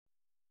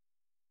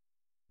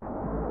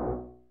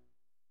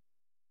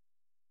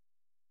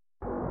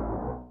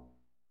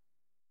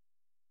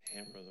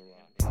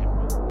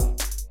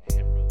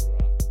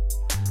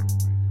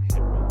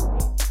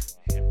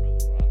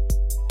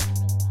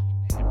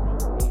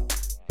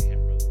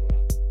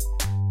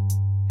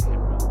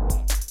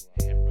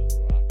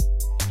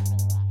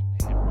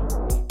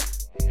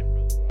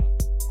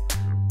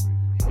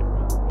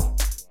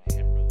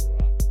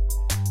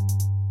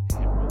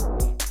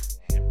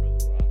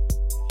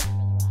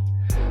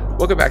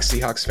Welcome back,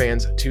 Seahawks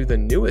fans, to the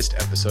newest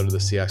episode of the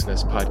Seahawks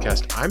Nest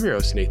podcast. I'm your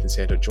host, Nathan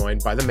Santo,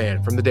 joined by the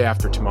man from the day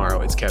after tomorrow.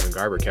 It's Kevin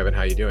Garber. Kevin,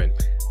 how you doing?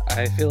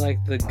 I feel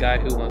like the guy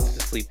who wants to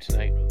sleep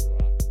tonight.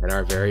 And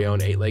our very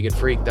own eight-legged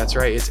freak. That's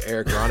right, it's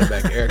Eric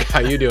Ronnebeck. Eric, how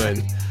you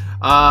doing?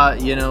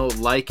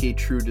 Like a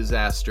true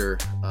disaster,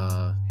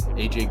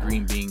 AJ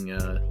Green being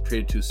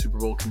traded to a Super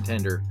Bowl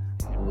contender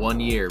 1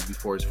 year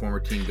before his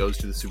former team goes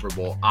to the Super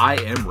Bowl. I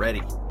am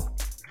ready.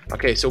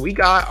 Okay, so we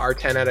got our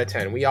 10 out of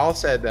 10. We all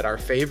said that our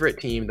favorite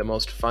team, the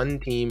most fun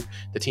team,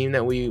 the team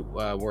that we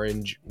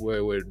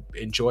would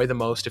enjoy the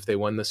most if they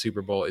won the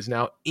Super Bowl, is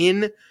now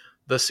in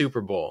the Super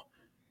Bowl.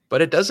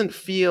 But it doesn't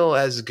feel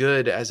as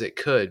good as it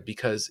could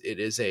because it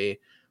is a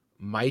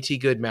mighty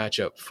good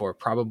matchup for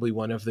probably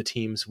one of the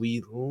teams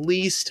we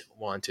least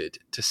wanted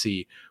to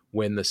see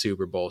win the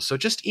Super Bowl. So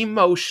just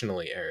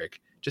emotionally,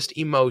 Eric,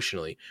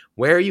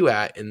 where are you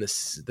at in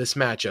this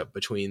matchup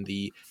between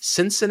the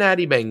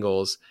Cincinnati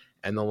Bengals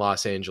and the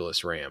Los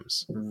Angeles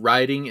Rams?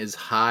 Riding as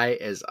high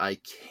as I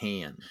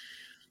can.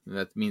 And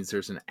that means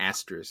there's an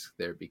asterisk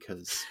there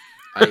because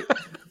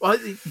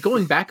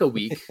going back a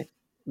week,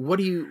 what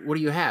do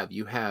you have?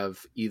 You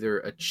have either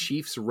a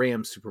Chiefs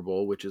Rams Super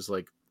Bowl, which is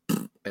like,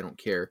 I don't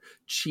care.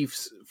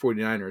 Chiefs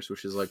 49ers,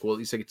 which is like, well, at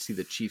least I get to see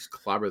the Chiefs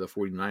clobber the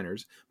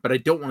 49ers, but I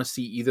don't want to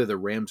see either the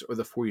Rams or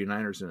the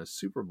 49ers in a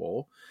Super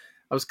Bowl.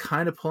 I was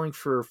kind of pulling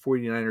for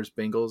 49ers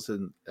Bengals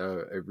and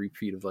a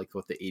repeat of like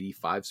the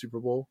 85 Super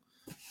Bowl.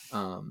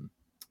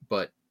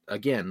 But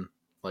again,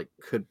 like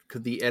could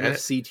the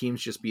NFC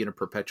teams just be in a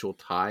perpetual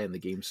tie and the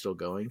game's still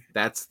going?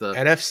 That's the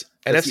NFC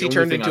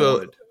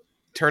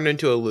turned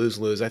into a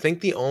lose-lose. I think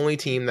the only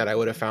team that I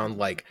would have found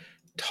like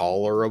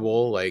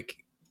tolerable,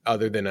 like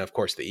other than of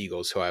course the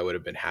Eagles, who I would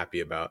have been happy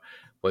about,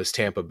 was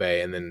Tampa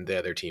Bay, and then the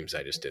other teams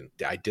I just didn't.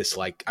 I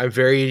dislike. I'm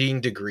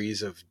varying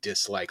degrees of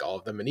dislike all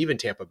of them, and even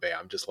Tampa Bay,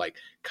 I'm just like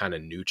kind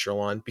of neutral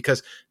on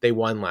because they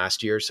won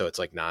last year, so it's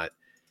like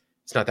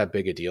it's not that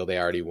big a deal. They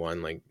already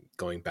won. Like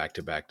going back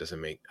to back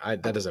doesn't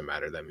that doesn't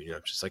matter to them. You know,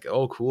 it's just like,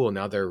 oh, cool.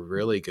 Now they're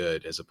really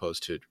good as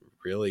opposed to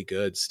really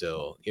good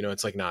still. You know,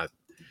 it's like not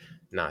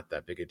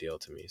that big a deal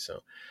to me.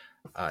 So,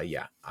 it's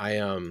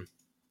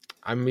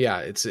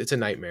a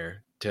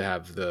nightmare to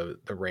have the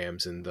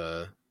Rams in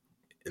the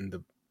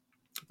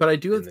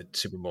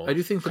Super Bowl. I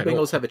do think the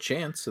Bengals have a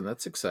chance, and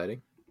that's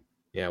exciting.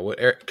 Yeah.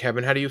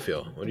 Kevin, how do you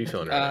feel? What are you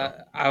feeling right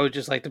now? I would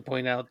just like to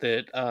point out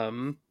that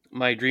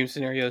my dream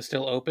scenario is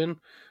still open,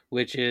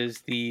 which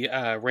is the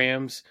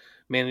Rams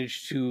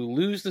managed to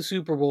lose the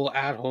Super Bowl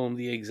at home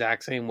the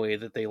exact same way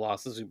that they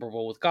lost the Super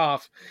Bowl with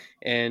Goff,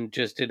 and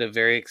just did a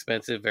very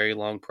expensive, very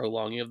long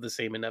prolonging of the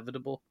same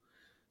inevitable.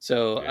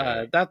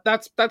 So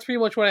that's pretty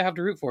much what I have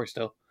to root for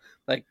still.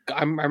 Like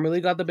I'm really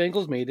glad the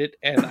Bengals made it,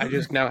 and I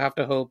just now have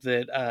to hope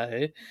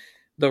that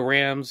the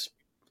Rams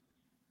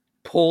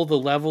pull the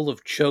level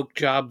of choke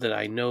job that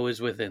I know is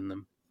within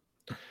them.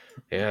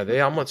 Yeah, they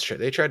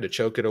tried to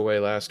choke it away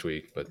last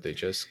week, but they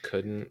just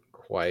couldn't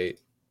quite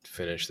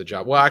finish the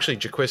job. Well, actually,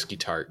 Jaquiski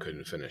Tartt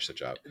couldn't finish the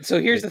job.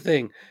 So here's the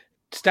thing.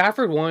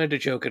 Stafford wanted to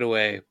choke it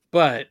away,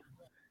 but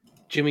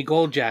Jimmy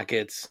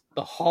Goldjackets,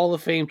 the Hall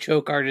of Fame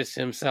choke artist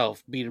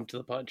himself, beat him to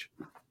the punch.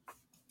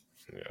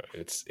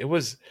 Yeah, that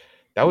was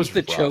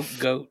the rough. Choke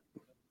goat.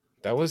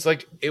 That was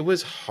like, it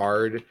was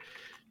hard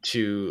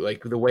to,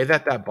 like, the way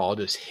that ball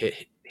just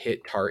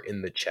hit Tartt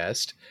in the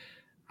chest.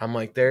 I'm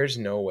like, there's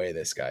no way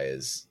this guy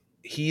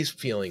he's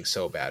feeling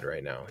so bad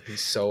right now.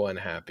 He's so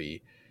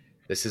unhappy.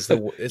 It's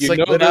like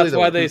literally that's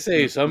why they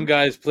say some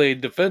guys play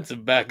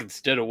defensive back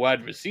instead of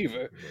wide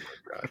receiver.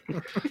 Oh my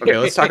God. Okay,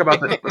 let's talk about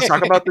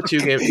the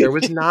two games. There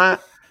was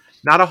not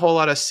a whole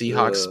lot of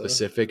Seahawks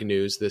specific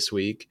news this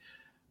week.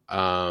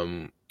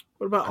 What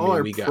about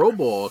our Pro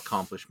Bowl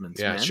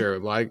accomplishments? Yeah, man? Sure.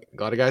 Like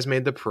a lot of guys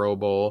made the Pro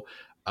Bowl.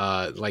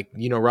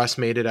 Russ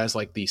made it as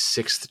like the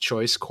 6th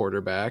choice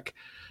quarterback.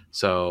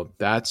 So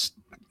that's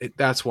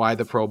why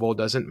the Pro Bowl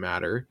doesn't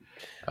matter.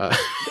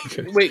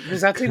 Wait,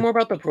 does that say more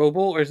about the Pro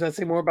Bowl, or does that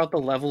say more about the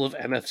level of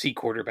NFC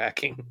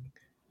quarterbacking?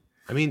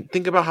 I mean,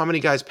 think about how many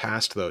guys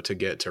passed though to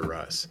get to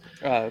Russ.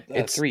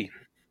 It's 3.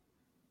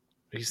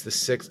 He's the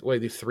 6th. Wait,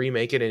 did 3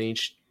 make it in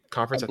each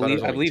conference? I believe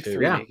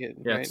 3 make it.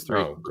 Yeah, right? it's 3.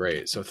 Oh,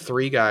 great! So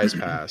 3 guys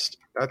passed.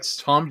 That's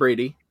Tom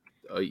Brady.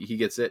 He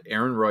gets it.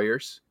 Aaron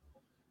Rodgers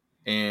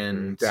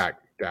and Dak,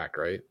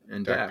 right?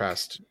 And Dak Dak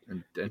passed.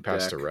 and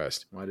passed Dak. to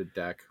rest. Why did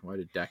Dak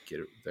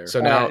get it there?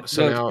 So now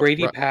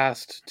Brady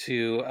passed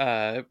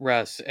to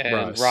Russ,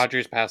 and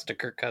Rodgers passed to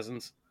Kirk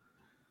Cousins.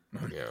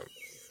 Yeah,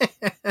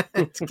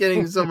 it's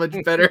getting so much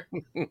better.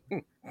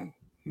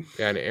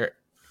 Yeah,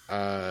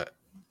 and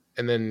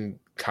then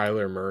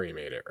Kyler Murray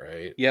made it,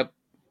 right? Yep.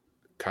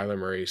 Kyler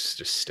Murray's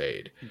just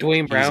stayed.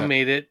 Dwayne Brown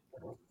made it.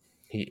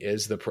 He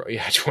is the pro.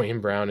 Yeah, Dwayne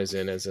Brown is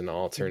in as an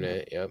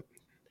alternate. Yep.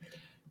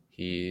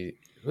 He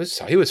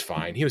was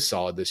fine. He was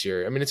solid this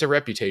year. I mean, it's a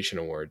reputation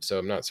award, so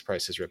I'm not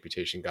surprised his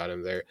reputation got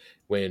him there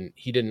when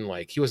he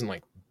wasn't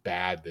like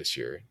bad this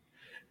year.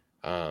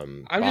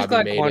 I'm just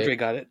glad Quandre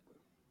got it.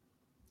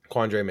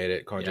 Quandre made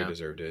it. Quandre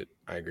deserved it.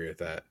 I agree with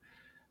that.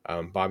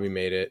 Bobby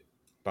made it.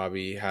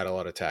 Bobby had a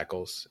lot of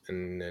tackles,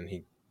 and then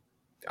he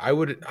I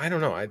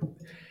don't know.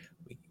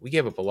 We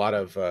gave up a lot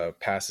of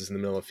passes in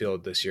the middle of the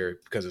field this year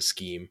because of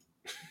scheme.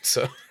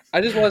 So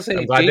I just want to say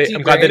I'm glad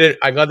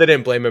they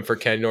didn't blame him for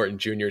Ken Norton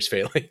Jr.'s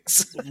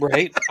failings.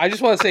 Right. I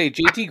just want to say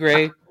JT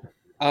Gray.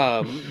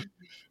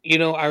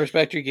 I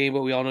respect your game,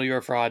 but we all know you're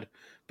a fraud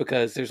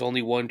because there's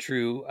only one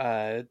true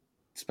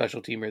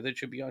special teamer that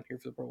should be on here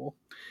for the Pro Bowl.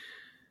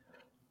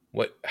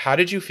 How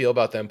did you feel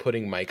about them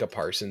putting Micah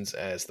Parsons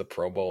as the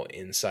Pro Bowl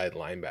inside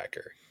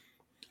linebacker?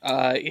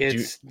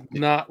 It's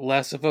not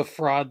less of a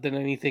fraud than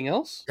anything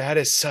else. That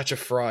is such a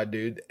fraud,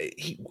 dude.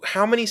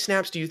 How many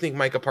snaps do you think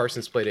Micah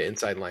Parsons played at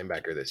inside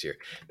linebacker this year?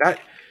 That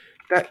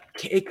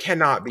it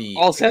cannot be.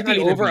 I'll set the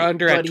over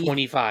under at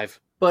 25.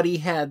 But he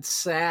had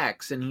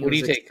sacks, and he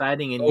was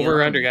exciting and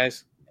over under,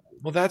 guys.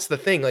 Well, that's the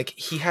thing. Like,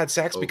 he had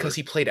sacks because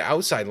he played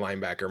outside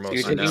linebacker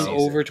most of the season.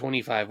 Over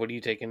 25. What are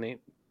you taking, Nate?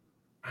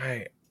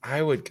 I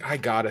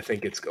gotta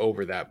think it's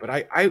over that, but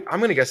I'm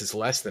gonna guess it's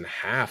less than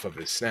half of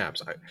his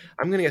snaps.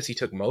 I'm gonna guess he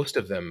took most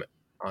of them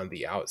on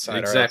the outside.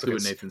 Exactly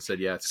what Nathan said.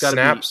 Yeah, it's got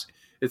snaps.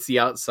 It's the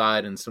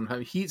outside, and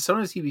sometimes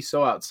he'd be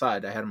so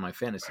outside. I had him on my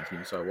fantasy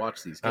team, so I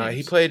watched these games.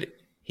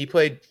 He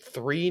played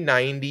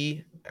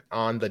 390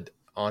 on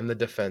the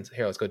defense.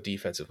 Here, let's go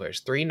defensive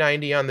players.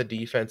 390 on the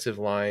defensive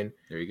line.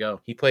 There you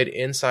go. He played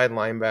inside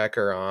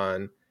linebacker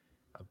on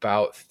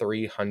about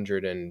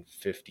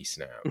 350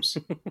 snaps.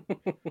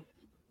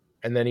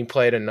 And then he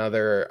played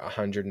another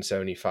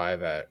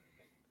 175 at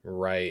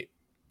right.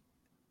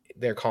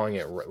 They're calling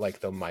it like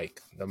the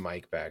Mike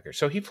backer.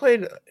 So he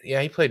played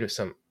with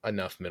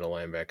enough middle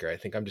linebacker. I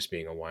think I'm just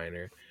being a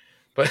whiner.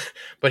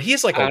 But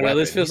he's like I don't know.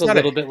 This feels a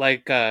little bit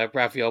like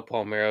Rafael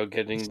Palmeiro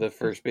getting the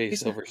first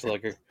base Silver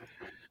Slugger.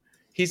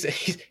 He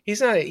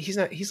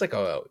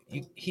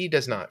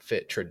does not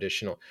fit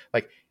traditional.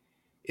 Like,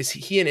 is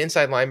he an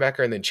inside linebacker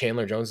and then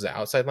Chandler Jones is an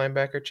outside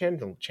linebacker?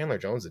 Chandler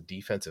Jones is a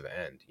defensive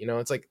end.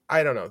 It's like,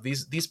 I don't know.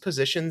 These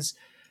positions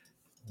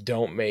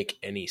don't make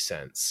any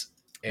sense.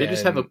 They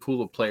just have a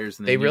pool of players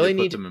and they really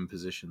need to put them in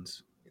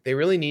positions. They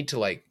really need to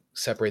like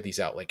separate these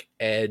out, like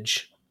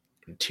edge,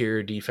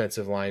 interior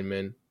defensive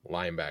lineman,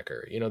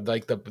 linebacker.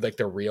 Like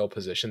the real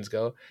positions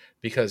go,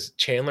 because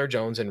Chandler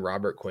Jones and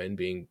Robert Quinn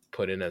being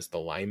put in as the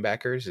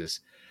linebackers is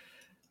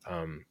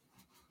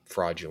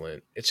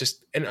fraudulent. It's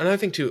just, and another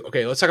thing too.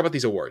 Okay, let's talk about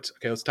these awards.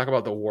 Okay, let's talk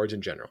about the awards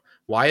in general.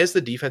 Why is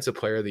the Defensive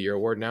Player of the Year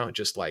award now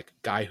just like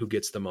guy who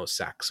gets the most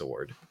sacks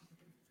award?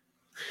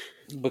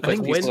 Because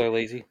people are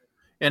lazy,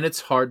 and it's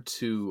hard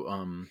to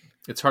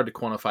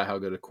quantify how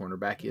good a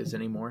cornerback is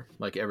anymore.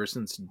 Like, ever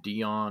since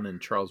Dion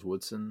and Charles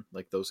Woodson,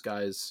 like those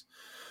guys,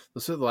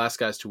 those are the last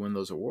guys to win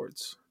those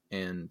awards.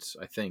 And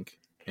I think,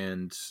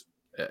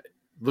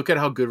 look at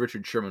how good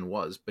Richard Sherman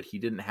was, but he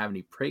didn't have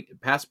any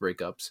pass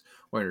breakups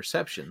or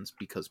interceptions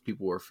because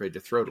people were afraid to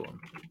throw to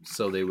him.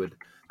 So they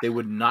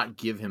would not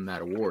give him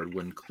that award,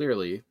 when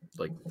clearly,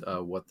 like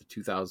the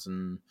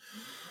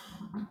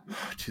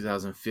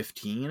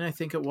 2015, I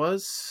think it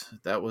was,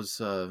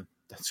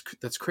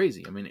 that's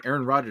crazy. I mean,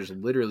 Aaron Rodgers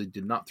literally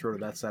did not throw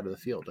to that side of the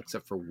field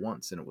except for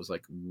once, and it was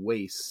like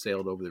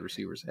sailed over the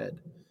receiver's head.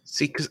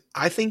 See, because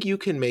I think you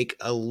can make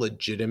a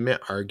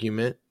legitimate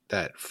argument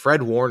that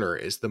Fred Warner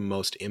is the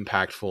most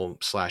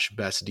impactful /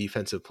 best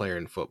defensive player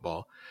in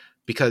football,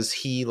 because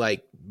he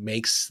like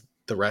makes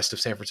the rest of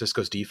San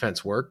Francisco's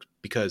defense work,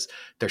 because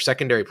their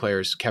secondary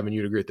players, Kevin,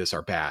 you'd agree with this,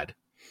 are bad,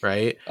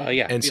 right?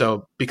 Yeah. And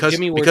so because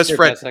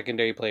Fred,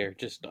 secondary player,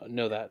 just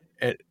know that.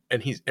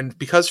 And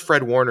because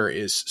Fred Warner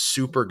is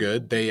super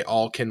good, they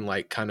all can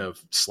like kind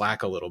of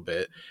slack a little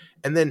bit.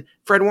 And then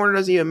Fred Warner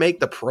doesn't even make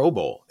the Pro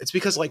Bowl. It's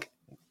because like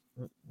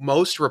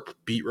most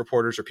beat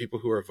reporters or people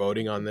who are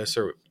voting on this,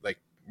 or like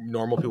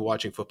normal people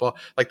watching football,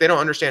 like they don't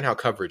understand how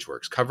coverage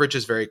works. Coverage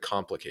is very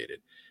complicated,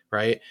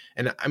 right?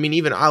 And I mean,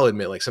 even I'll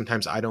admit, like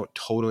sometimes I don't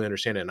totally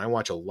understand it, and I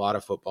watch a lot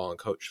of football and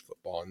coach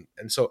football,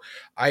 and so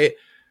you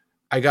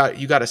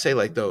got to say,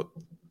 like, though,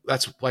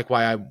 that's like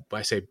why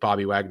I say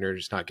Bobby Wagner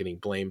is not getting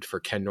blamed for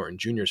Ken Norton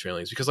Jr.'s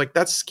failings, because like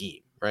that's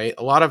scheme, right?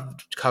 A lot of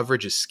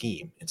coverage is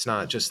scheme. It's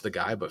not just the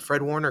guy, but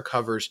Fred Warner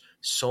covers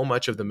so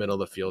much of the middle of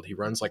the field. He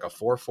runs like a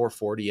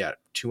 4.40 at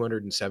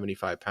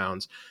 275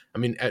 pounds. I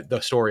mean, the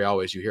story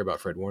always you hear about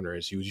Fred Warner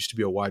is he used to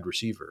be a wide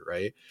receiver,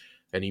 right?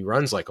 And he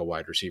runs like a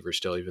wide receiver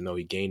still, even though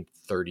he gained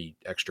 30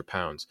 extra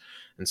pounds.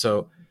 And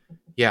so,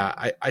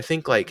 yeah, I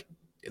think like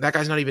that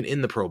guy's not even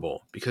in the Pro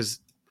Bowl, because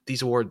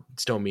these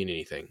awards don't mean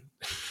anything.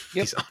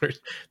 Yep.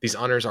 These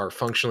honors are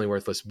functionally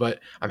worthless, but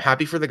I'm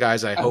happy for the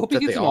guys. I hope that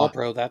he gets an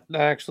All-Pro. That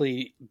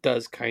actually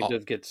does kind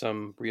of get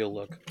some real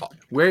look.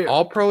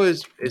 All-Pro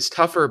is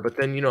tougher, but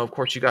then, of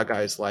course you got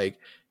guys like,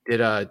 did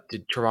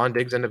Trevon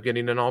Diggs end up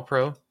getting an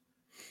All-Pro?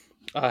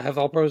 Have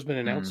All-Pros been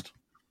announced?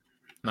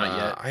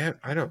 Not yet.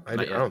 I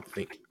don't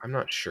think. I'm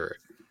not sure.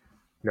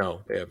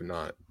 No, they have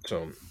not.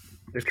 So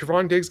if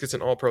Trevon Diggs gets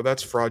an All-Pro,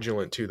 that's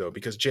fraudulent too, though,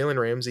 because Jalen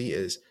Ramsey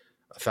is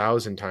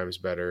 1,000 times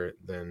better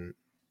than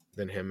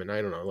him. And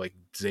I don't know, like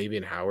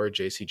Xavier Howard,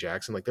 JC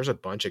Jackson, like there's a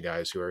bunch of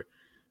guys who are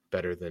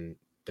better than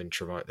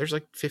Trevon. There's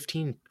like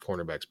 15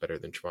 cornerbacks better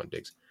than Trevon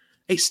Diggs.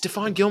 Hey,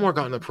 Stephon Gilmore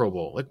got in the Pro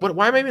Bowl. Like, what?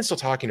 Why am I even still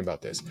talking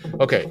about this?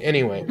 Okay,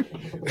 anyway.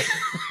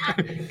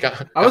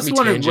 I was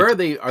wondering where are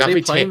they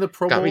playing the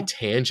Pro Bowl? Got me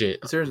tangent.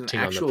 Is there an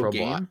actual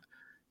game?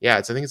 Yeah,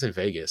 I think it's in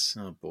Vegas.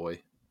 Oh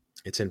boy,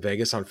 it's in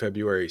Vegas on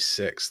February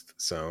 6th.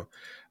 So,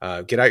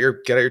 get out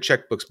your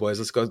checkbooks, boys.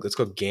 Let's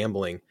go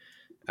gambling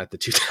at the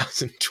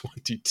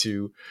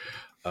 2022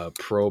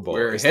 Pro Bowl.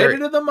 We're headed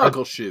to the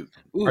Muggle Shoot.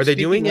 Ooh, are they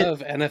doing it? Of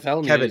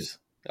NFL Kevin, news.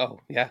 Oh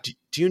yeah.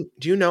 Do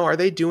you know? Are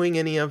they doing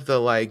any of the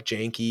like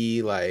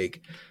janky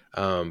like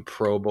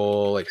Pro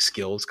Bowl like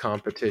skills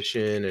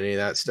competition, any of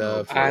that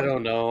stuff? I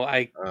don't know.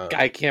 I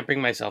can't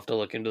bring myself to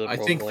look into the Pro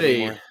Bowl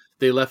anymore.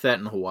 They left that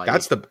in Hawaii.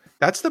 That's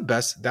the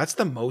best. That's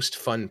the most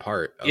fun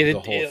part of the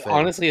whole thing.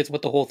 Honestly, it's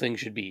what the whole thing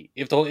should be.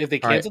 If they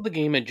canceled the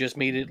game and just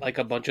made it like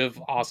a bunch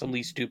of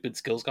awesomely stupid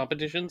skills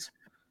competitions.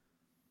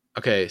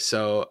 Okay,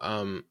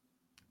 so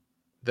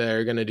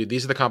they're gonna do.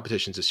 These are the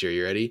competitions this year.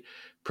 You ready?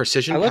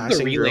 Precision. I love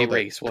passing the relay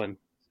race one.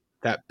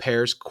 That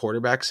pairs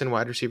quarterbacks and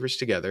wide receivers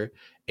together.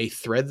 A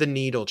thread the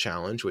needle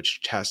challenge,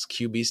 which tasks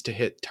QBs to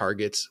hit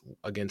targets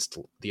against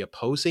the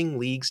opposing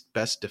league's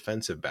best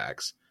defensive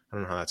backs. I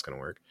don't know how that's going to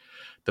work.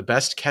 The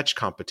best catch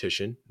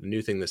competition, the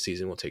new thing this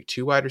season, will take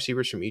 2 wide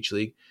receivers from each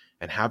league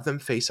and have them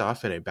face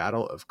off in a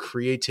battle of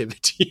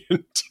creativity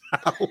and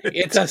talent.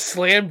 It's a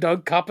slam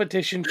dunk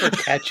competition for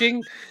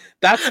catching?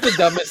 That's the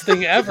dumbest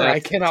thing ever. I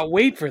cannot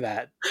wait for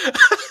that.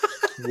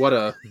 What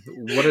a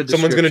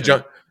Someone's going to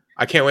jump.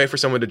 I can't wait for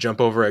someone to jump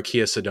over a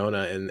Kia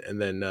Sedona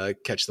and then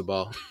catch the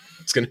ball.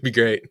 It's going to be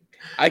great.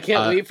 I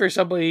can't wait for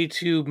somebody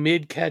to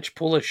mid-catch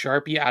pull a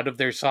Sharpie out of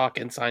their sock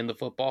and sign the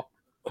football.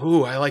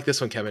 Ooh, I like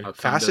this one, Kevin.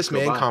 Fastest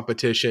man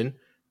competition,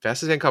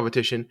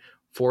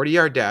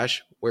 40-yard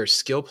dash, where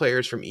skill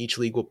players from each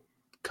league will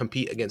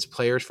compete against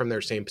players from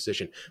their same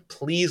position.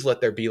 Please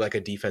let there be like a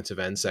defensive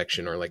end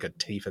section or like a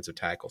defensive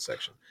tackle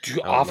section.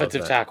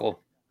 Offensive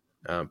tackle.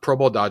 Pro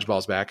Bowl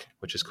dodgeball's back,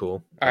 which is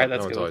cool. All right,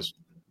 that's good.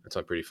 That's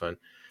all pretty fun.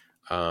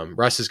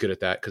 Russ is good at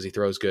that because he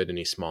throws good and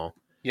he's small.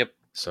 Yep.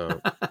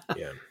 So,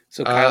 yeah.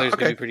 So Kyler's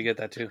going to be pretty good at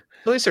that too.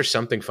 At least there's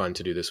something fun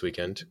to do this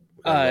weekend.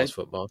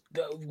 Football.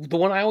 The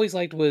one I always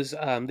liked was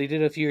they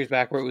did a few years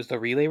back where it was the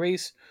relay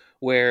race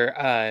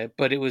where,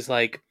 but it was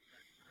like,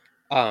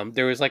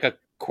 there was like a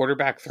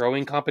quarterback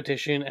throwing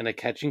competition and a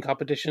catching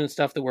competition and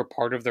stuff that were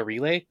part of the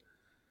relay.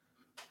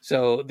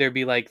 So there'd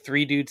be like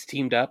 3 dudes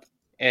teamed up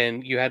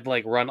and you had to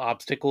like run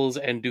obstacles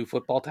and do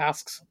football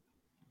tasks.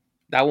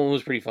 That one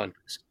was pretty fun.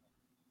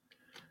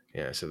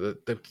 Yeah, so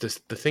the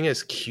thing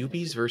is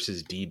QBs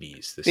versus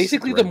DBs.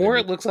 Basically, the more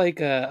it looks like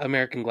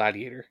American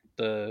Gladiator,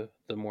 the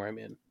more I'm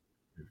in.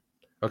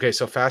 Okay,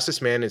 so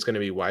fastest man is going to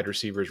be wide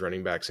receivers,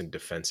 running backs, and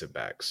defensive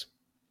backs.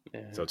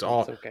 Yeah, so it's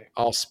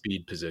all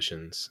speed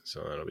positions.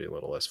 So that'll be a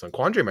little less fun.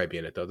 Quandre might be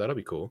in it though. That'll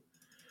be cool.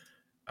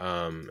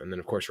 And then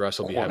of course Russ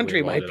will be.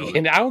 Quandre might be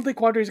in. I don't think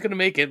Quandre's going to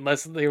make it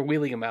unless they're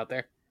wheeling him out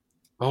there.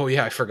 Oh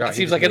yeah, I forgot. It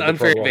seems like an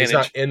unfair advantage. He's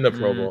not in the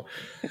Pro Bowl.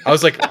 I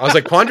was like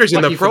Quandre's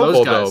in the Pro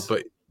Bowl though,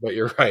 but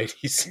you're right.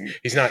 He's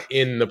not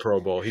in the Pro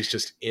Bowl. He's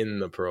just in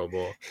the Pro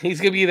Bowl. He's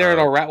gonna be there in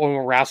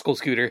a rascal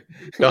scooter.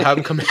 They'll have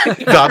him come in.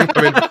 They'll have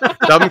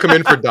him come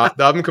in for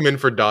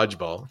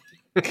dodgeball.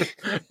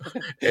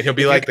 And he'll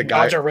be like the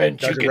guy. Dodge a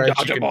wrench, you can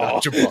dodge a ball.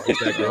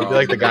 Exactly. He'll be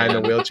like the guy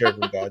in the wheelchair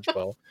from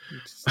dodgeball.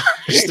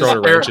 Just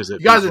throwing wrenches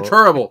at you guys are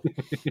terrible.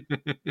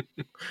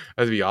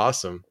 That'd be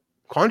awesome.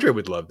 Quandre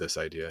would love this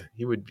idea.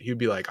 He'd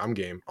be like, I'm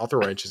game. I'll throw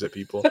wrenches at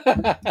people.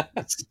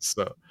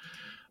 So,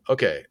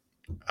 okay.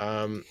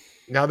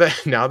 Now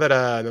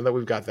that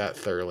we've got that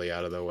thoroughly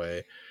out of the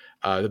way,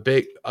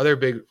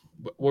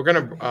 we're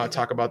gonna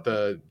talk about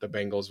the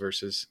Bengals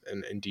versus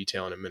in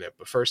detail in a minute.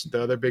 But first,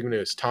 the other big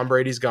news: Tom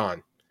Brady's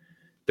gone.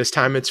 This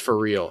time it's for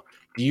real.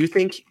 Do you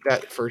think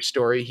that first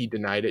story he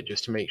denied it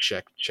just to make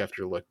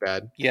Schefter look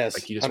bad? Yes,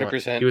 like he just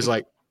 100%. He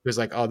was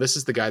like, oh, this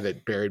is the guy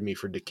that buried me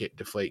for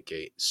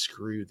Deflategate.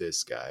 Screw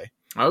this guy.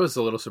 I was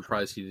a little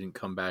surprised he didn't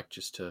come back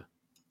just to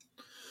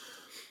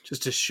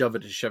shove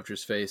it to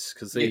Schefter's face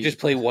because they just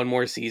play one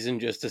more season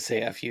just to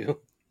say F you.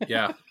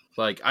 Yeah,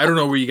 like I don't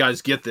know where you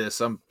guys get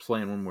this. I'm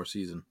playing one more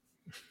season.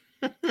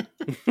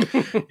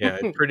 Yeah,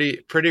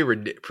 pretty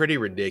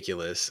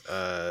ridiculous.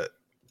 The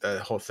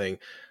whole thing.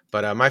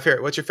 But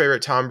what's your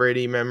favorite Tom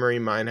Brady memory?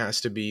 Mine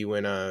has to be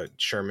when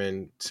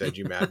Sherman said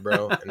 "You mad,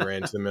 bro?" and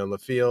ran to the middle of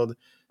the field.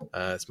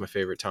 It's my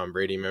favorite Tom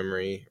Brady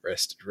memory.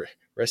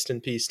 Rest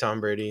in peace, Tom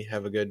Brady.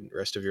 Have a good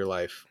rest of your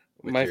life.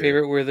 My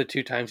favorite were the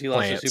 2 times he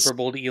lost the Super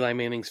Bowl to Eli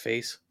Manning's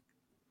face.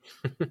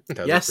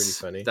 That was pretty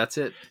funny. That's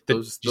it. Did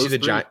you see the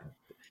Giant?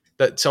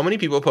 So many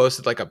people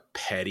posted like a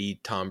petty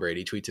Tom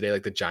Brady tweet today.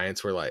 Like the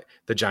Giants were like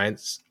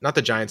not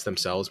the Giants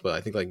themselves, but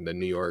I think like the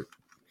New York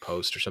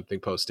Post or something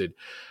posted.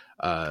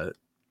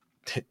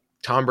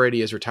 Tom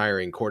Brady is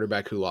retiring,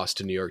 quarterback who lost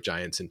to New York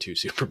Giants in 2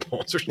 Super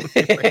Bowls or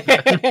something like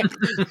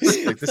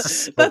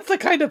that. That's the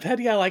kind of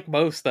petty I like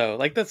most, though.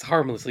 Like, that's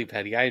harmlessly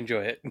petty. I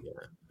enjoy it. Yeah,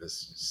 this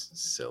is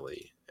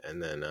silly.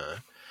 And then,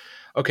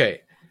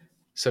 okay,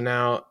 so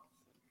now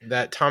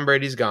that Tom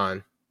Brady's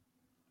gone,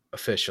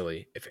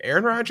 officially, if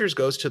Aaron Rodgers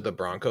goes to the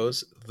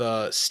Broncos,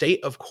 the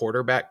state of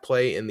quarterback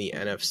play in the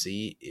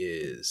NFC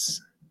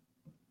is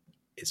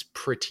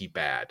pretty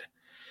bad.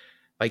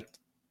 Like,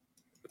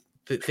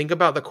 think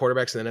about the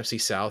quarterbacks in the NFC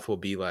South will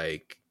be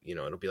like,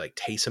 it'll be like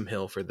Taysom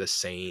Hill for the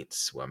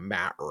Saints. Well,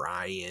 Matt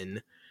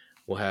Ryan.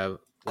 We'll Kyle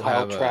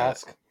have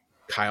Trask.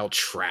 Kyle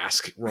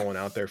Trask rolling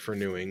out there for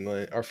New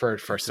England or for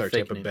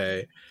Tampa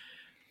Bay.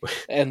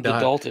 And the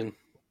Dalton.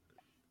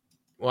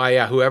 Well,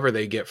 yeah, whoever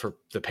they get for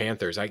the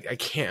Panthers, I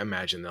can't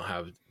imagine they'll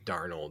have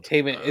Darnold.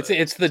 Hey man, it's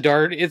the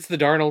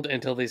Darnold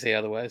until they say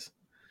otherwise.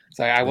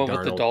 Sorry, I went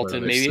with the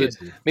Dalton. Maybe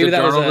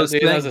that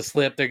was a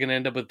slip. They're gonna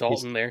end up with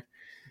Dalton there.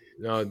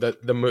 No,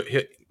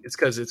 it's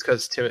because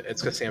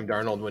Sam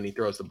Darnold, when he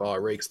throws the ball,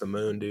 it rakes the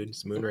moon, dude.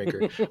 It's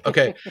Moonraker.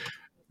 Okay.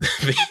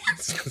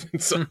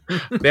 So,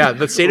 yeah,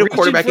 the state of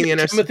quarterback in the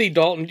NFC. Timothy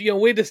Dalton,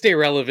 way to stay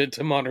relevant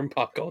to modern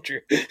pop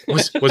culture.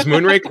 was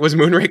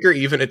Moonraker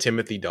even a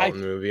Timothy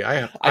Dalton movie?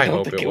 I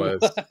hope it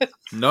was.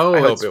 No,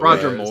 it's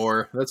Roger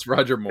Moore. That's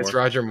Roger Moore. It's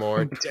Roger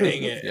Moore.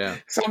 Dang it! Yeah,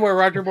 somewhere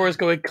Roger Moore is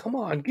going. Come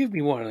on, give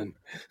me one.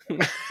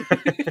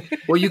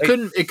 Well, it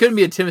couldn't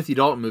be a Timothy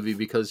Dalton movie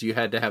because you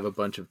had to have a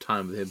bunch of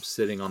time with him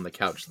sitting on the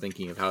couch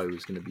thinking of how he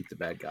was going to beat the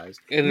bad guys,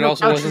 and it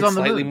also wasn't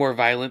slightly more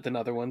violent than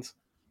other ones.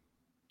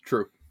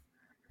 True.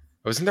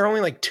 Wasn't there only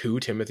like 2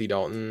 Timothy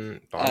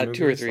Dalton movies?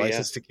 2 or 3,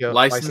 License to Kill,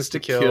 License to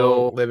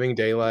Kill, Living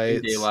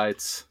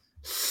Daylights.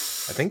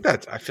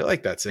 I feel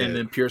like that's it. And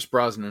then Pierce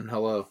Brosnan.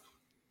 Hello.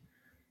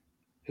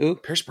 Who?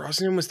 Pierce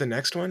Brosnan was the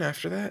next one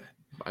after that.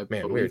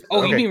 Man, weird. Oh,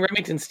 okay. You mean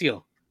Remington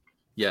Steele?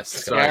 Yes.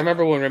 Sorry. Yeah, I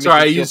remember when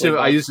Remington. Steele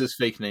I used his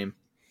fake name.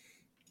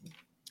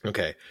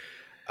 Okay.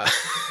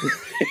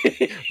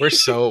 We're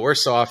so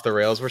off the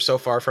rails. We're so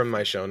far from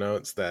my show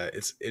notes that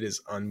it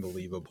is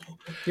unbelievable.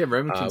 Yeah,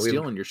 Remington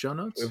Steele in your show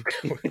notes?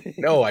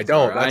 No, I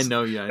don't. I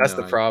know you. That's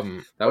the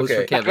problem. That was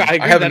for Kevin. I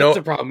agree that's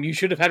the problem. You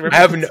should have had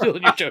Remington Steele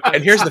in your show notes.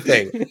 And here's the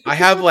thing: I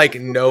have like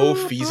no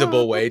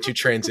feasible way to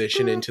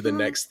transition into the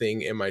next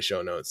thing in my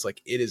show notes.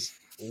 Like, it is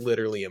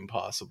literally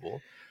impossible.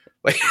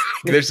 Like,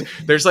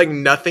 there's like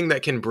nothing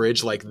that can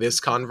bridge like this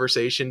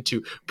conversation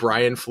to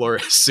Brian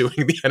Flores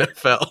suing the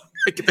NFL.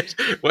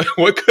 Like,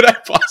 what could I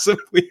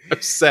possibly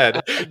have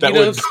said?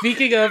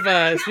 Speaking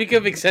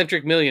of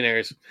eccentric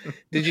millionaires,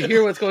 did you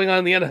hear what's going on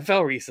in the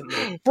NFL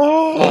recently?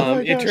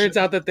 It turns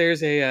out that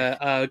there's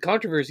a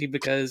controversy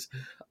because,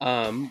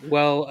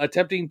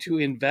 attempting to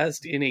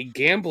invest in a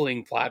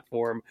gambling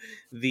platform,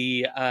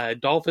 the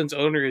Dolphins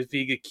owner is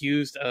being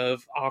accused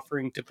of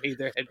offering to pay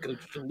their head coach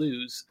to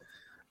lose.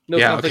 No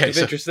conflict of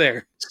interest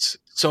there.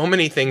 So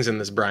many things in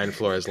this Brian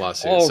Flores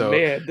lawsuit. Oh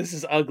man, this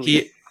is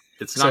ugly.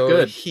 It's not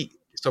good.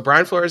 So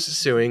Brian Flores is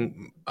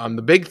suing.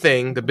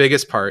 The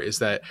biggest part is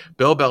that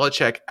Bill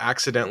Belichick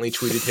accidentally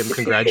tweeted him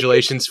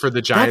congratulations for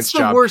the Giants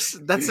job.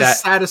 That's the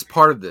saddest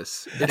part of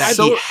this.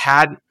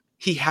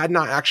 He had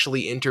not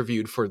actually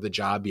interviewed for the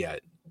job yet.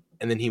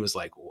 And then he was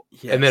like,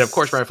 and then of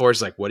course Brian Flores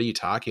is like, what are you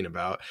talking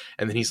about?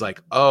 And then he's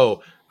like,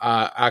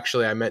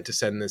 actually, I meant to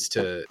send this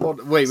to. Well,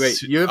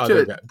 wait. You have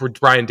to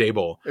Brian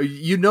Dable.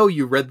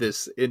 You read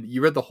this, and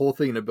you read the whole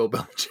thing in a Bill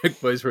Belichick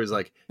voice, where he's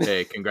like,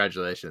 "Hey,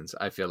 congratulations!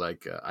 I feel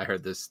like I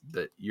heard this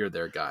that you're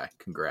their guy.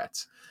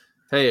 Congrats.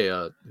 Hey,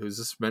 who's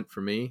this meant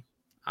for me?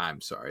 I'm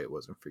sorry, it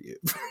wasn't for you."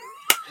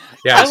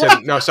 Yeah, I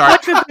said, no, sorry.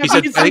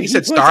 I think he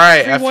said star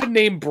everyone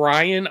named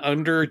Brian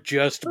under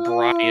just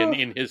Brian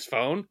in his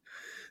phone.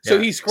 So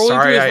he's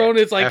scrolling through his phone.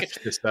 It's like,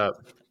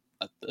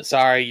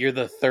 sorry, you're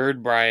the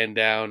third Brian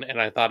down,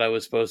 and I thought I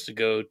was supposed to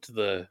go to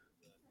the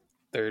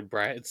third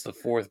Brian. It's the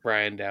fourth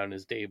Brian down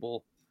is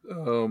Dable.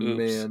 Oh,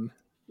 man.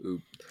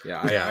 Oops.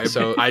 Yeah,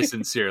 so I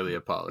sincerely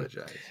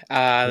apologize.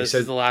 This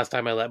is the last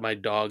time I let my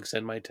dog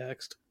send my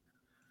text.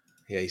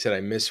 Yeah, he said,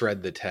 I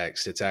misread the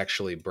text. It's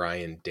actually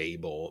Brian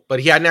Dable. But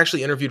he hadn't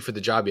actually interviewed for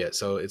the job yet.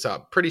 So it's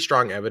pretty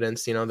strong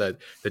evidence, that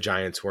the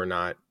Giants were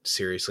not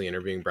seriously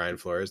interviewing Brian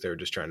Flores. They were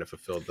just trying to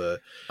fulfill the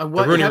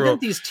Rooney rule.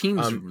 These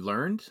teams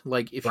learned?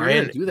 Like, if you're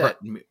going to do that,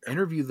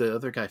 interview the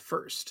other guy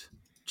first.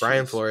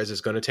 Brian Flores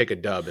is going to take a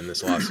dub in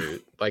this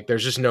lawsuit. Like,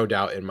 there's just no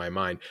doubt in my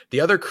mind. The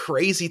other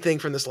crazy thing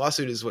from this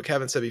lawsuit is what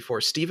Kevin said before.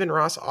 Stephen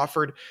Ross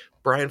offered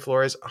Brian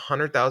Flores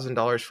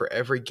 $100,000 for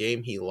every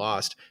game he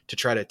lost to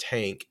try to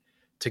tank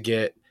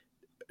to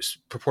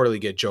purportedly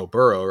get Joe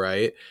Burrow,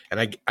 right?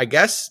 And I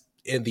guess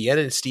in the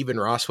end, Stephen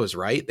Ross was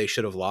right. They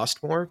should have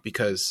lost more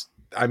because,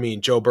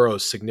 Joe Burrow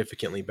is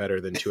significantly better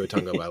than Tua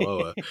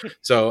Tagovailoa.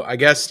 So I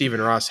guess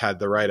Stephen Ross had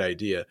the right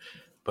idea.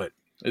 But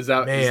is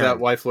that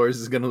why Flores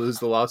is going to lose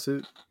the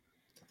lawsuit?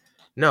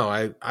 No,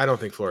 I don't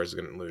think Flores is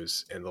going to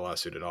lose in the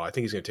lawsuit at all. I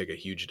think he's going to take a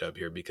huge dub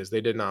here because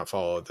they did not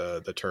follow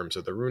the terms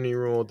of the Rooney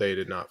Rule. They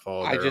did not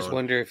follow. I just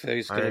wonder if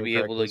he's going to be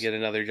able to get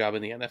another job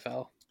in the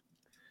NFL.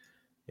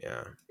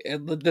 Yeah.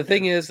 The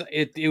thing is,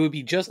 it would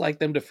be just like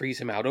them to freeze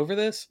him out over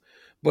this,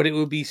 but it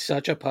would be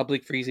such a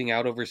public freezing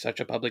out over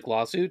such a public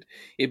lawsuit.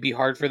 It'd be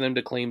hard for them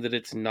to claim that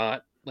it's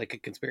not like a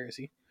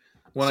conspiracy.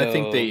 Well, I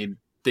think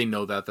they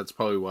know that. That's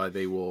probably why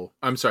they will.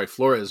 I'm sorry,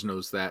 Flores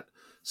knows that,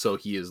 so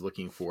he is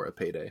looking for a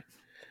payday.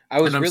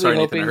 I was really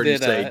hoping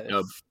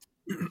that.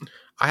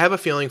 I have a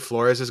feeling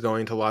Flores is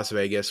going to Las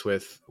Vegas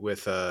with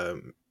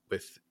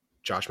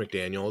Josh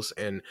McDaniels,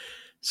 and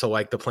so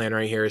like the plan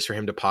right here is for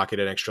him to pocket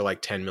an extra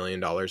like $10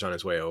 million on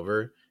his way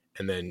over,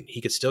 and then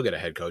he could still get a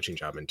head coaching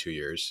job in 2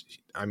 years.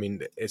 I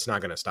mean, it's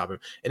not going to stop him.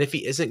 And if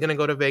he isn't going to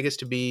go to Vegas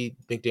to be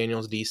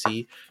McDaniels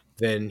DC,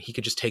 then he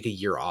could just take a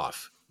year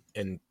off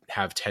and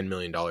have $10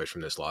 million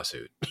from this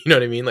lawsuit. You know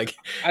what I mean? Like,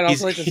 I'd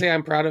also like to say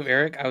I'm proud of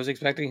Eric. I was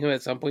expecting him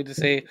at some point to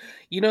say,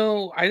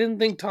 I didn't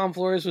think Tom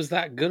Flores was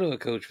that good of a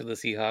coach for the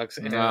Seahawks.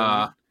 And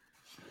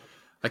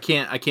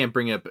I can't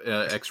bring up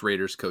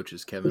ex-Raiders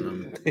coaches,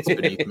 Kevin. It's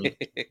beneath me.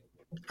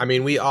 I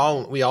mean, we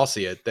all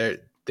see it.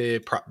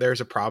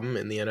 There's a problem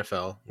in the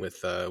NFL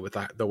with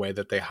the way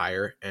that they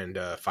hire and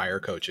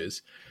fire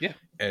coaches. Yeah,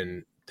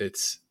 and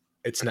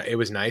it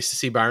was nice to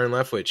see Byron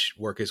Leftwich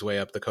work his way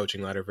up the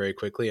coaching ladder very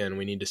quickly, and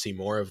we need to see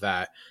more of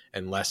that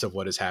and less of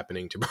what is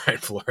happening to Brian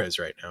Flores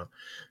right now,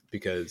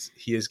 because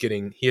he is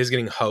getting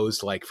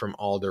hosed like from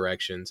all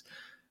directions.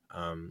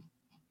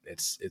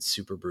 It's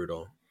super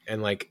brutal,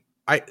 and like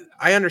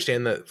I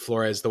understand that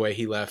Flores, the way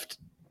he left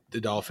the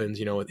Dolphins,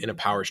 in a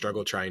power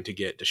struggle trying to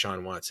get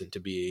Deshaun Watson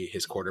to be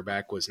his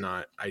quarterback was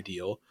not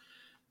ideal,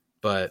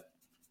 but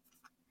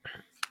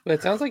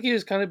it sounds like he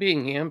was kind of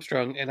being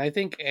hamstrung, and I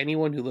think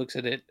anyone who looks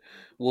at it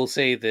will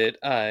say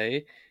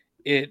that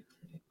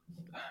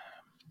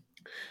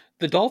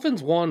the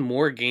Dolphins won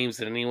more games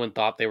than anyone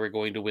thought they were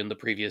going to win the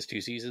previous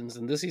 2 seasons,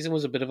 and this season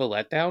was a bit of a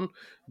letdown,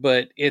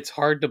 but it's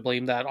hard to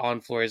blame that on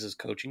Flores'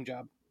 coaching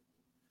job.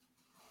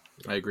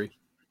 I agree.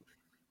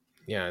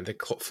 Yeah,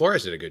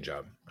 Flores did a good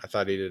job. I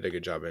thought he did a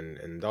good job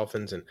in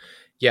Dolphins, and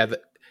he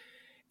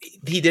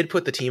did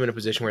put the team in a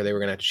position where they were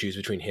going to have to choose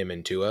between him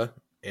and Tua.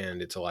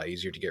 And it's a lot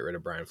easier to get rid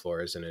of Brian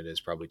Flores than it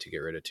is probably to get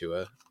rid of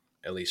Tua,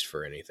 at least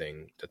for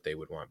anything that they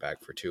would want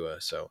back for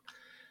Tua. So,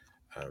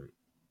 I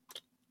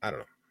don't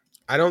know.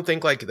 I don't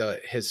think like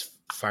his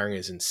firing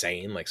is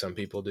insane like some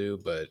people do,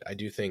 but I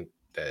do think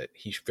that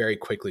he very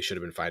quickly should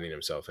have been finding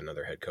himself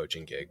another head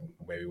coaching gig,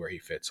 maybe where he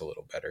fits a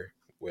little better,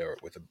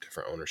 with a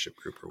different ownership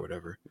group or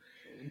whatever.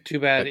 Too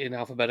bad in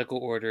alphabetical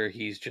order,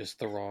 he's just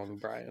the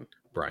wrong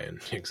Brian,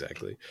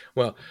 exactly.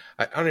 Well,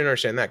 I don't even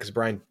understand that because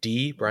Brian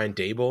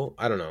Dable,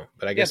 I don't know,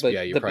 but I guess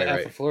you're probably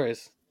right. For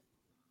Flores.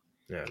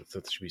 Yeah,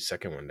 that should be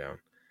second one down.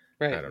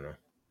 Right. I don't know.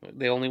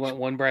 They only went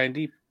one Brian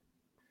deep.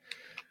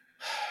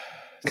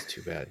 It's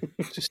too bad.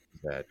 It's just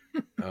too bad.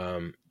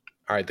 All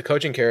right, the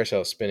coaching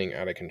carousel is spinning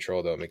out of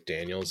control though.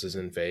 McDaniels is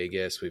in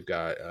Vegas. We've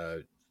got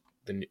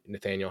the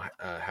Nathaniel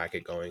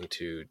Hackett going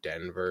to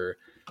Denver.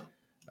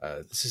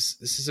 This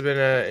has been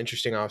an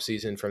interesting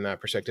offseason from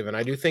that perspective. And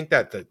I do think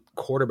that the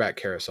quarterback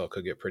carousel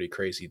could get pretty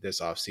crazy this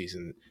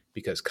offseason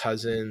because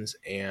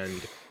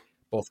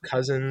both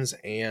Cousins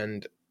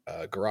and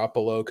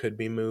Garoppolo could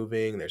be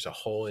moving. There's a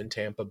hole in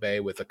Tampa Bay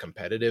with a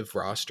competitive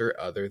roster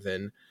other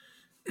than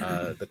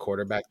the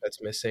quarterback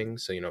that's missing.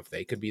 So, if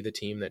they could be the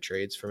team that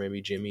trades for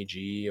maybe Jimmy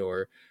G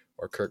or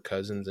Kirk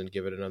Cousins and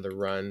give it another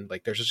run.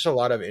 Like there's just a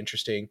lot of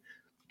interesting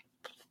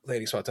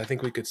landing spots. I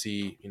think we could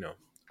see,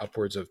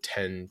 upwards of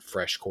 10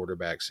 fresh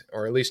quarterbacks,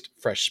 or at least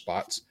fresh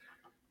spots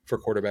for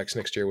quarterbacks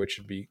next year, which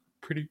would be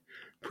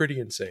pretty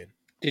insane.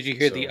 Did you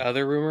hear the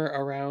other rumor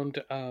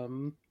around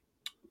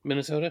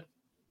Minnesota?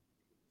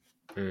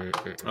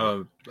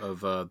 Of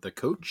the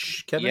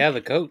coach, Kevin? Yeah,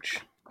 the coach.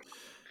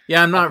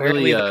 Yeah, I'm not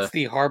Apparently really... that's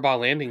the Harbaugh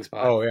landing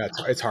spot. Oh, yeah,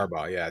 it's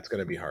Harbaugh. Yeah, it's going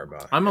to be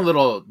Harbaugh. I'm a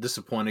little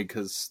disappointed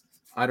because,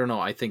 I don't know,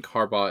 I think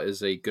Harbaugh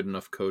is a good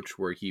enough coach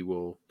where he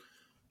will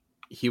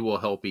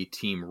help a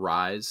team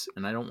rise,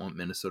 and I don't want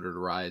Minnesota to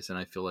rise, and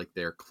I feel like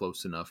they're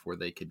close enough where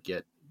they can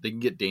get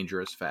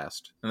dangerous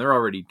fast, and they're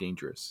already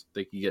dangerous.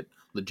 They can get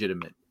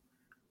legitimate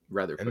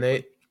rather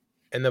quickly.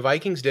 And the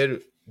Vikings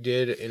did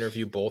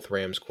interview both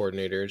Rams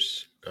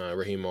coordinators,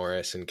 Raheem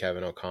Morris and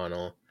Kevin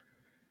O'Connell.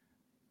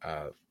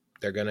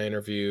 They're going to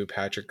interview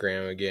Patrick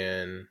Graham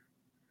again.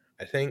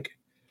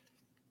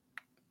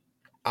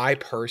 I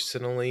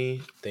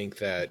personally think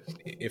that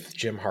if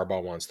Jim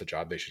Harbaugh wants the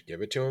job, they should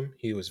give it to him.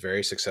 He was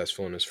very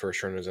successful in his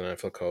first run as an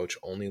NFL coach,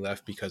 only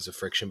left because of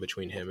friction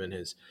between him and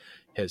his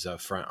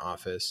front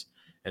office.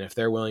 And if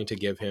they're willing to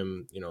give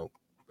him,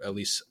 at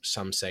least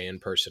some say in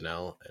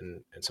personnel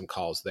and some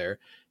calls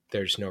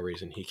there's no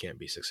reason he can't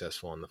be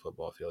successful on the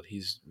football field.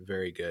 He's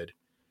very good.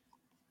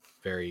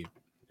 Very,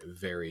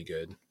 very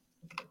good.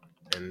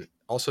 And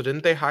also,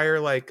 didn't they hire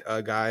like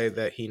a guy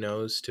that he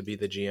knows to be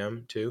the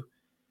GM too?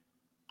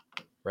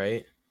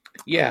 Right?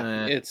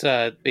 Yeah, it's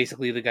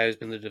basically the guy who's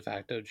been the de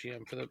facto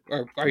GM for the.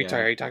 Or are you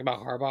talking about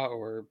Harbaugh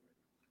or?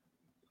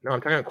 No, I'm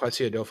talking about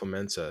Kwesi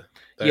Adolfo-Mensah,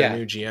 their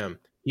new GM.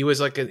 He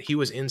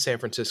was in San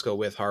Francisco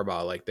with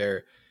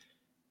Harbaugh,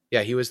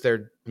 he was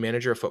their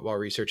manager of football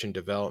research and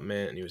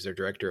development, and he was their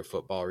director of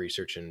football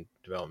research and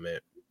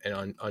development,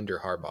 and under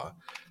Harbaugh.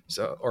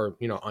 So, or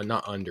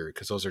not under,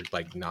 because those are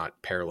like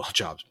not parallel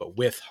jobs, but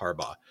with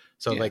Harbaugh.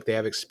 So they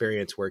have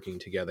experience working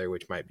together,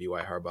 which might be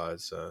why Harbaugh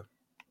is.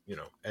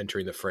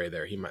 Entering the fray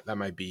there. That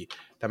might be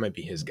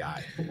his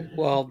guy.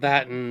 Well,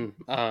 that and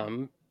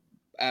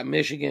at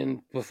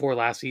Michigan before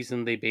last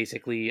season, they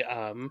basically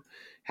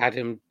had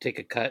him take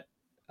a cut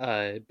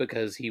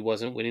because he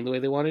wasn't winning the way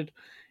they wanted.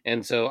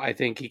 And so I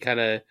think he kind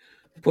of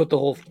put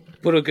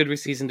a good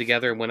season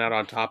together and went out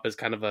on top as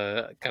kind of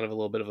a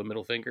little bit of a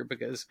middle finger,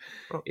 because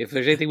if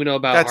there's anything we know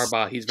about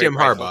Harbaugh, he's very Jim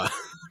Harbaugh.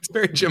 It's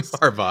very Jim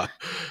Harbaugh.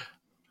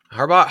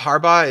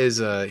 Harbaugh is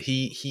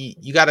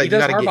you gotta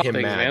get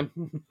him mad.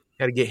 You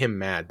gotta get him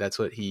mad. That's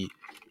what he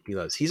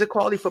loves. He's a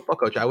quality football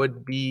coach. I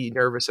would be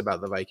nervous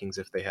about the Vikings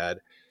if they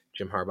had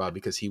Jim Harbaugh,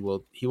 because he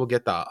will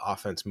get the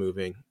offense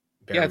moving.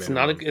 Yeah, it's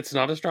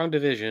not a strong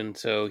division,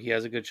 so he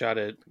has a good shot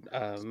at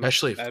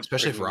especially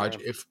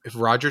if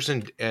Rodgers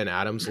and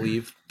Adams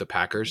leave the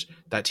Packers,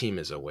 that team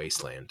is a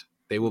wasteland.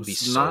 They will be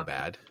so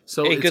bad.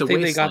 So it's good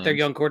thing they got their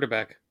young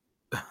quarterback.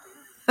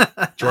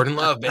 Jordan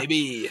Love,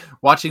 baby.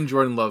 Watching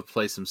Jordan Love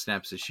play some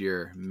snaps this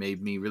year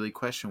made me really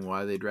question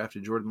why they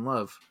drafted Jordan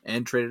Love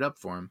and traded up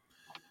for him.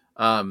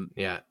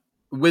 Yeah.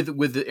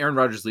 With Aaron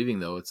Rodgers leaving,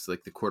 though, it's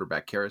like the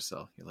quarterback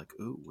carousel. You're like,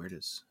 ooh, where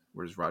does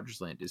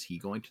Rodgers land? Is he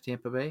going to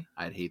Tampa Bay?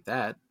 I'd hate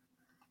that.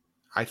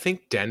 I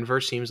think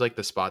Denver seems like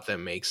the spot that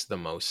makes the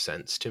most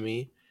sense to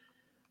me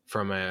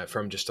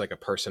from just like a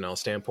personnel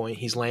standpoint.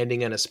 He's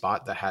landing in a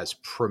spot that has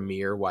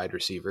premier wide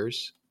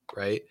receivers,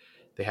 right?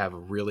 They have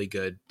really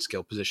good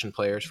skill position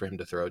players for him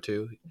to throw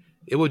to.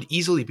 It would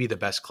easily be the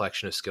best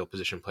collection of skill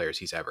position players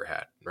he's ever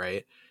had,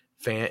 right?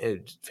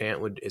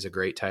 Fant is a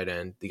great tight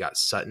end. You got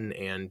Sutton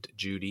and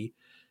Judy.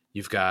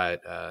 You've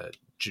got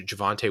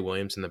Javonte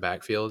Williams in the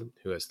backfield,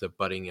 who is the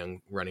budding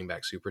young running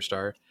back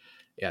superstar.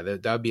 Yeah,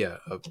 that would be a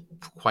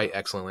quite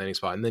excellent landing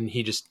spot. And then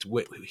he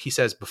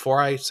says,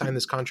 before I sign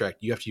this contract,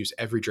 you have to use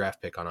every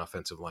draft pick on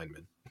offensive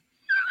linemen.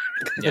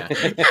 Yeah,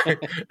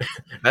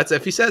 that's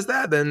if he says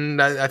that, then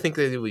I think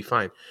they'll be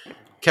fine.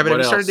 Kevin,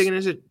 have you started digging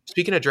into?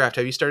 Speaking of draft,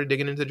 have you started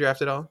digging into the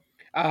draft at all?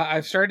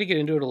 I've started to get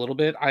into it a little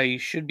bit. I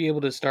should be able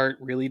to start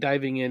really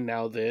diving in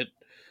now that,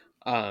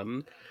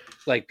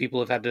 like people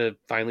have had to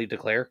finally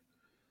declare.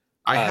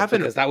 I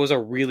haven't, because that was a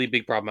really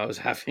big problem I was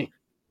having.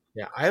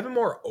 Yeah, I have a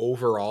more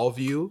overall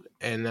view,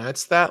 and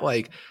that's that.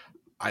 Like,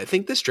 I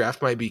think this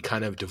draft might be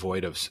kind of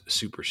devoid of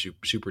super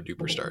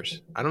duper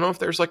stars. I don't know if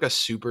there's like a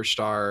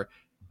superstar.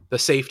 The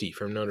safety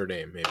from Notre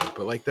Dame, maybe,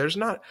 but like, there's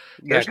not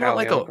a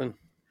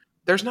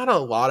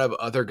lot of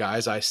other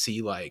guys I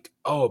see like,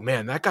 oh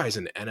man, that guy's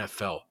an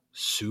NFL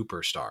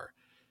superstar,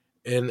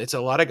 and it's a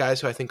lot of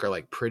guys who I think are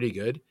like pretty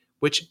good.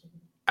 Which,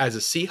 as a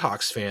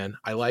Seahawks fan,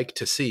 I like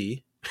to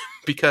see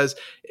because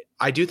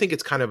I do think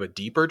it's kind of a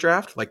deeper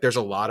draft. Like, there's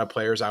a lot of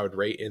players I would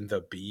rate in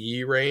the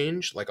B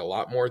range, like a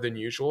lot more than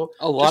usual.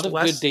 A lot of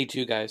good day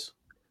two guys.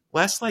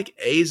 Less like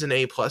A's and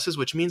A pluses,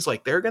 which means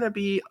like they're going to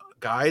be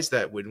guys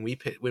that when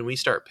we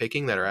start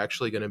picking that are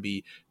actually going to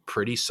be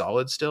pretty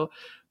solid still,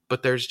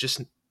 but there's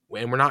just,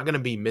 and we're not going to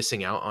be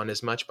missing out on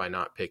as much by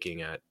not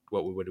picking at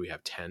what do we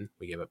have 10?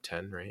 We gave up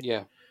 10, right?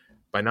 Yeah.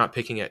 By not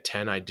picking at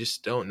 10, I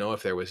just don't know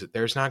if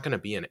there's not going to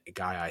be a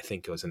guy I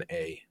think it was an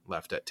A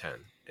left at 10.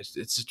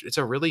 It's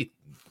a really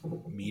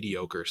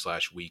mediocre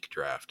 / weak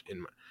draft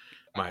in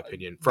my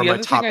opinion. From the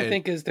other thing I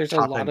think is there's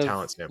a lot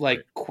of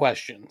like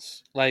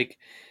questions. Like,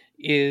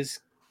 is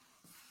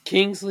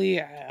Kingsley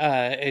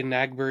and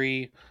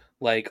Nagbury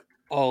like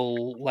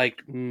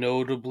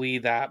notably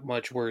that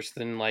much worse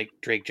than like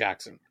Drake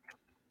Jackson?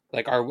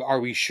 Like, are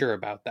we sure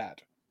about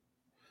that?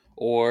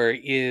 Or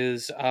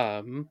is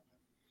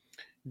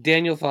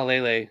Daniel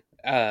Falele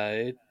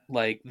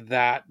like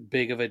that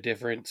big of a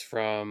difference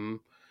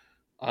from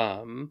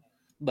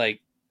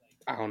like,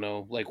 I don't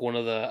know, like one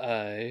of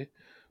the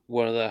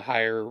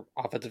higher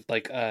offensive,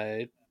 like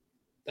Ike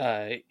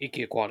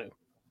Ekwonu?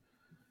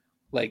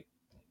 Like,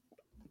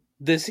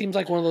 this seems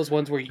like one of those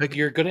ones where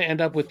you're going to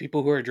end up with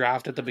people who are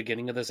drafted at the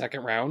beginning of the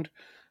second round.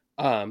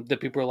 That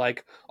people are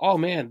like, oh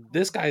man,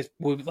 this guy's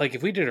like,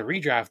 if we did a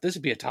redraft, this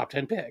would be a top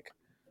 10 pick.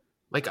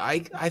 Like, I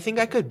think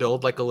I could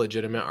build like a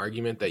legitimate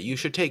argument that you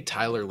should take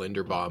Tyler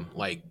Linderbaum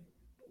like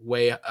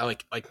way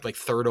like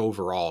third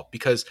overall,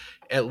 because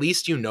at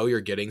least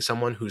you're getting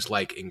someone who's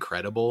like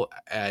incredible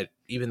at,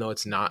 even though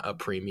it's not a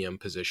premium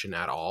position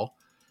at all.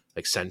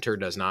 Like, center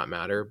does not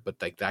matter,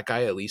 but like that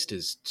guy at least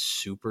is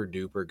super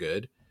duper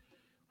good.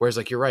 Whereas,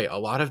 like, you're right, a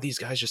lot of these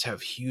guys just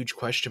have huge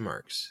question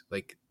marks,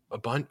 like a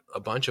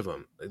bunch of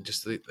them.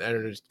 Just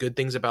there's good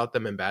things about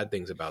them and bad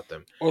things about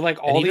them. Or like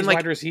all these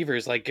wide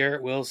receivers, like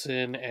Garrett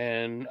Wilson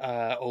and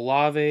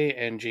Olave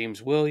and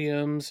James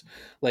Williams.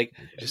 Like,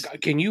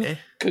 can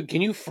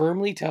you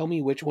firmly tell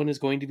me which one is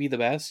going to be the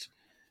best?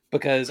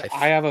 Because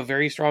I have a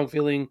very strong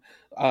feeling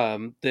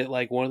that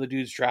like one of the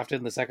dudes drafted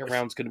in the second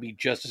round is going to be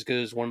just as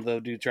good as one of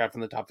the dudes drafted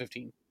in the top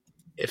 15.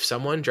 If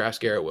someone drafts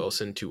Garrett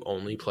Wilson to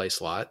only play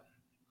slot,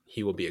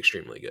 he will be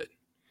extremely good.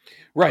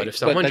 Right. But if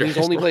someone he's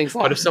only playing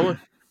slot.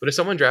 But if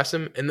someone drafts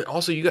him, and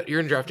also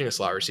you're drafting a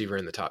slot receiver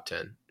in the top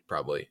 10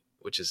 probably,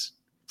 which is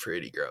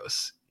pretty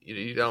gross.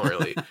 You don't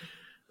really.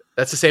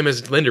 That's the same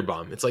as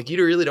Linderbaum. It's like,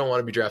 you really don't want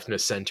to be drafting a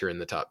center in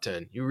the top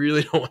 10. You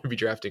really don't want to be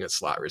drafting a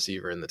slot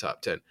receiver in the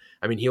top 10.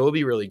 I mean, he will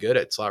be really good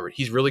at slot.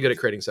 He's really good at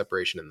creating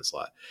separation in the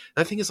slot.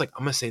 And the thing is, like,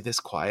 I'm going to say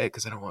this quiet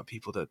because I don't want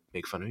people to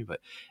make fun of me,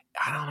 but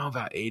I don't know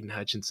about Aiden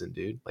Hutchinson,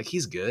 dude. Like,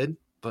 he's good,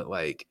 but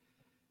like,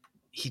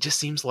 he just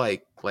seems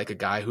like a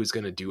guy who's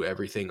going to do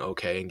everything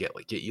okay and get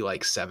you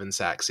like 7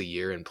 sacks a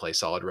year and play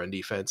solid run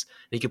defense.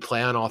 And he could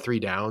play on all 3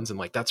 downs, and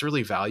like that's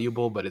really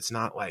valuable, but it's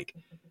not like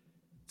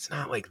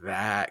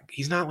that.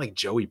 He's not like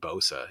Joey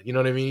Bosa. You know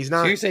what I mean? He's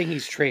not. So you're saying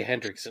he's Trey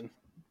Hendrickson?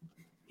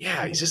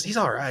 Yeah, he's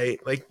all right.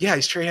 Like, yeah,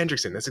 he's Trey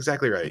Hendrickson. That's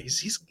exactly right.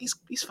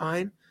 He's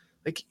fine.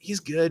 Like, he's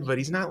good, but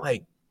he's not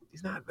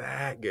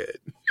that good.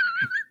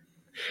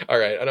 All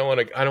right, I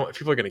don't.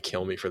 People are gonna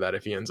kill me for that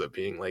if he ends up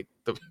being like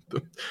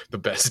the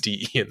best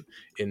DE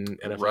in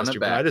NFL history.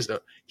 But I just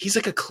don't. He's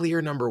like a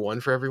clear number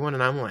 1 for everyone,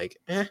 and I'm like,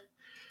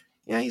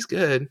 yeah, he's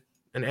good.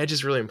 And edge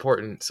is really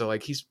important, so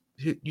like you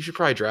should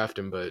probably draft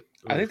him. But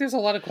I think there's a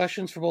lot of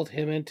questions for both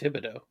him and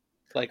Thibodeau.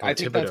 Like, I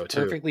think Thibodeau that's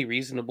perfectly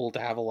reasonable to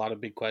have a lot of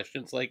big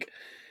questions. Like,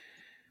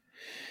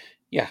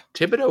 yeah,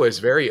 Thibodeau is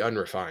very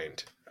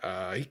unrefined.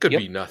 He could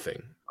be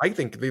nothing. I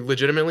think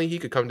legitimately he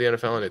could come to the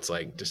NFL and it's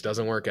like just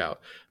doesn't work out.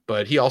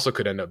 But he also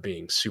could end up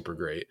being super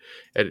great.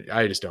 And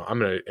I just don't. I'm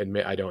going to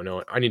admit I don't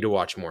know. I need to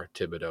watch more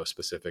Thibodeau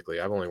specifically.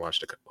 I've only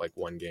watched like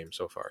 1 game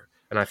so far,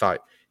 and I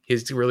thought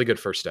he's a really good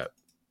first step.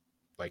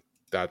 Like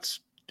that's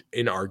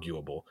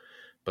inarguable,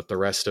 but the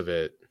rest of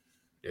it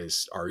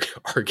is argue.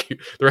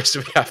 The rest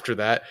of it after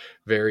that,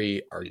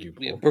 very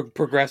arguable. Yeah,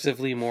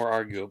 progressively more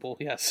arguable.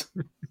 Yes.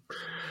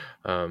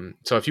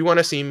 So if you want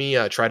to see me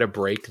try to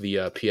break the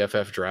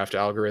PFF draft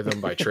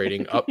algorithm by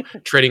trading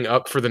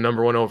up for the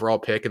number 1 overall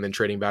pick and then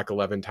trading back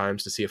 11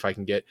 times to see if I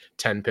can get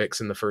 10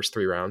 picks in the first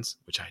 3 rounds,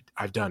 which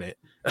I've done it,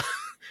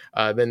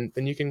 then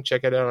you can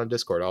check it out on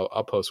Discord.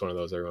 I'll post one of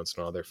those every once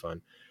in a while. They're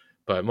fun.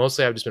 But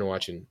mostly I've just been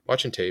watching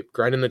tape,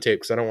 grinding the tape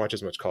because I don't watch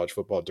as much college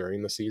football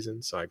during the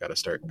season. So I gotta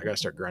start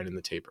grinding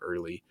the tape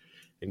early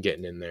and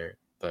getting in there.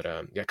 But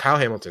yeah, Kyle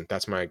Hamilton,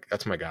 that's my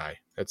guy.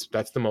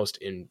 That's the most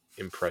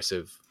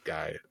impressive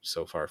guy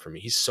so far for me.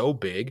 He's so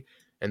big,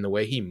 and the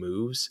way he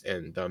moves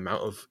and the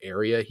amount of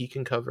area he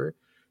can cover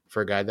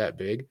for a guy that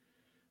big,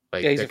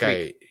 like that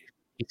guy,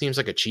 he seems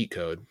like a cheat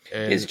code.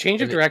 And his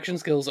change of direction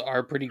skills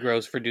are pretty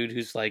gross for dude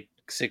who's like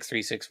 6'3",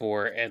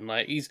 6'4", and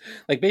like he's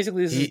like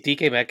basically this is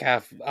DK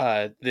Metcalf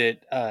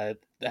that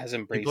has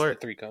embraced the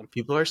 3-cone.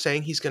 People are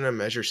saying he's going to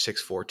measure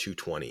 6'4",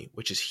 220,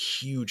 which is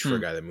huge for a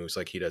guy that moves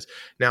like he does.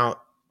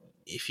 Now,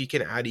 if he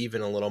can add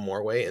even a little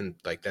more weight and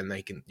like then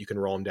you can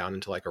roll him down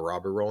into like a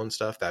robber roll and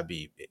stuff, that'd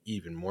be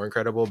even more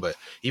incredible. But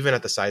even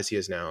at the size he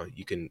is now,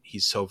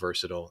 he's so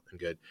versatile and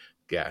good.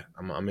 Yeah,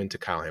 I'm into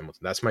Kyle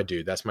Hamilton. That's my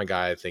dude. That's my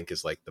guy. I think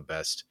is like the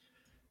best,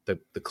 the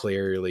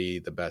clearly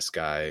the best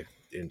guy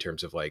in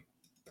terms of like.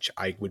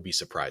 I would be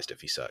surprised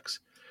if he sucks.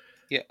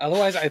 Yeah.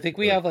 Otherwise, I think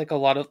we have like a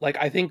lot of like.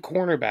 I think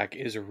cornerback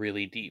is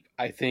really deep.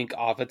 I think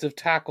offensive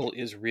tackle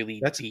is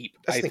really deep.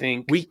 I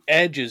think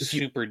edge is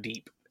super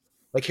deep.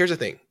 Like, here's the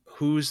thing.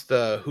 Who's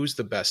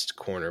the best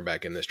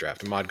cornerback in this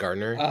draft? Ahmad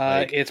Gardner?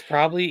 It's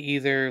probably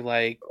either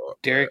like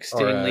Derek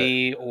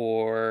Stingley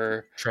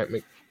or Trent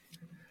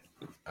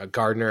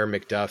Gardner,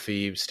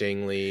 McDuffie,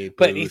 Stingley.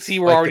 But you see,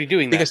 we're already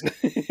doing that.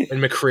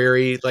 And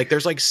McCreary. Like,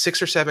 there's like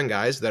 6 or 7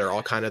 guys that are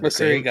all kind of the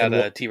same. McCreary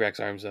got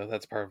T-Rex arms, though.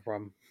 That's part of the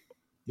problem.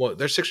 Well,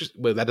 there's 6.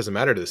 Well, that doesn't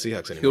matter to the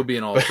Seahawks anymore. He'll be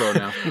an all-pro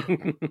now.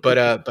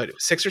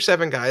 But 6 or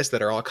 7 guys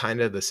that are all kind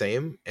of the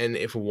same. And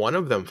if one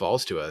of them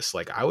falls to us,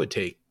 like I would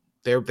take.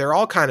 They're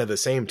all kind of the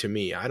same to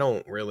me. I'm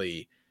not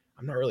really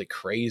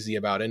crazy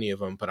about any of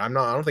them, but I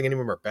don't think any of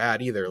them are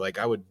bad either. Like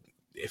I would,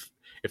 if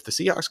the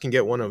Seahawks can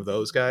get one of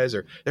those guys,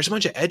 or there's a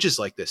bunch of edges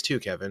like this too,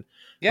 Kevin.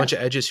 Yeah. A bunch of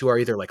edges who are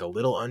either like a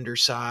little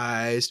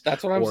undersized.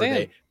 That's what I'm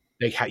saying.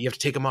 You have to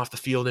take them off the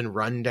field in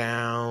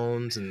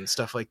rundowns and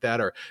stuff like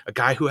that, or a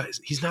guy who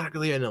he's not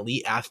really an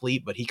elite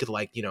athlete, but he could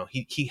like,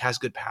 he has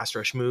good pass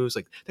rush moves.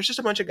 Like there's just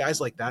a bunch of guys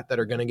like that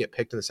are going to get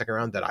picked in the second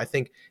round that I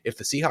think if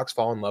the Seahawks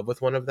fall in love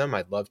with one of them,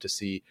 I'd love to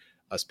see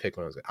us pick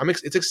one of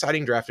those. It's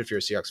exciting draft if you're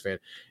a Seahawks fan,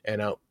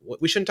 and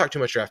we shouldn't talk too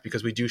much draft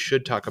because we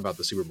should talk about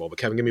the Super Bowl. But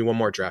Kevin, give me one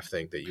more draft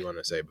thing that you want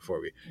to say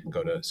before we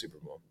go to Super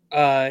Bowl.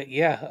 I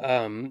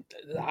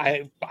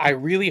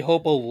really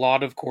hope a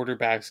lot of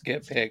quarterbacks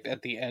get picked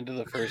at the end of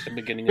the first and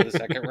beginning of the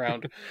second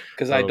round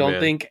because I don't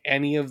think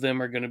any of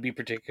them are going to be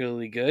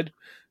particularly good.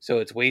 So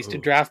it's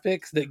wasted draft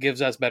picks that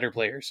gives us better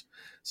players.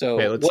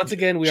 So once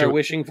again, we are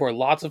wishing for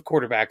lots of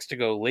quarterbacks to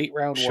go late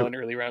round 1,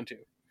 early round 2.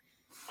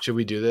 Should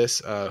we do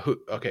this?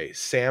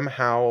 Sam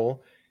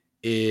Howell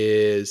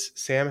is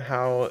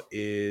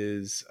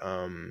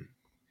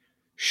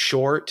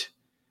short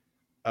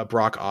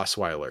Brock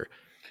Osweiler.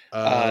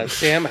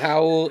 Sam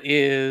Howell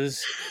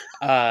is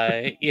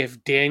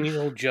if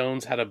Daniel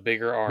Jones had a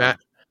bigger arm.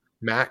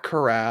 Matt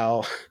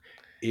Corral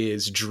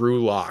is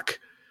Drew Lock.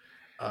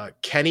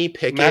 Kenny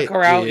Pickett. Matt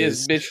Corral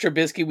is Mitch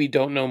Trubisky. We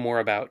don't know more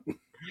about.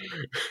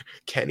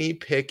 Kenny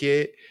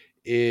Pickett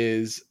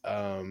is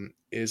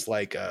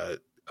like a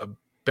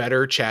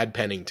better Chad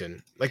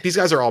Pennington. Like these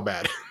guys are all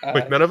bad.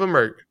 Like none of them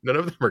are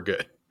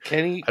good.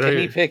 Kenny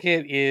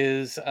Pickett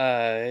is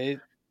Chad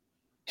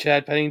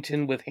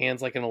Pennington with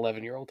hands like an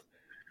 11-year-old.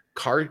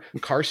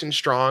 Carson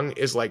Strong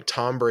is like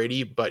Tom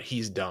Brady, but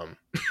he's dumb.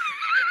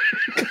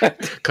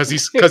 because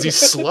he's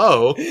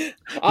slow.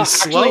 He's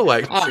slow.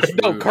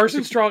 No,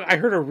 Carson Strong. I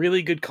heard a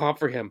really good comp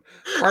for him.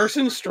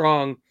 Carson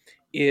Strong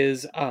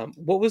is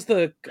what was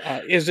the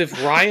is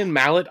if Ryan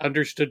Mallett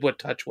understood what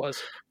touch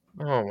was.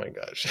 Oh my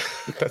gosh,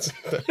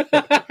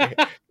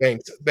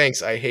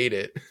 thanks. I hate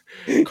it.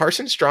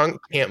 Carson Strong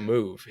can't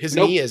move. His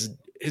knee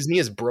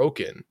is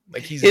broken.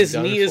 Like his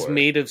knee is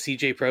made of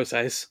CJ Pro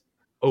size.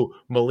 Oh,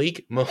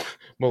 Malik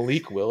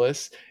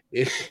Willis.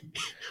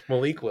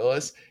 Malik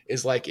Willis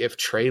is like if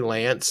Trey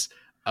Lance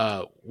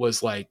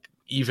was like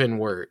even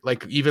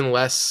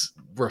less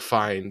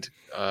refined.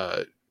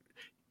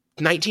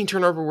 19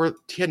 turnover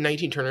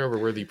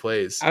worthy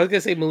plays. I was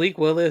gonna say Malik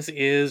Willis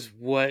is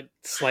what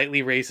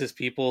slightly racist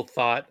people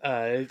thought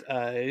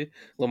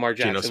Lamar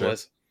Jackson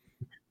was.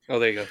 Oh,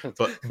 there you go.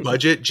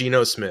 Budget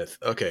Geno Smith.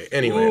 Okay.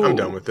 Anyway, I'm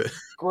done with it.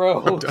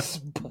 Gross.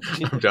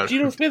 I'm done.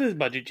 Geno Smith is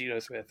budget Geno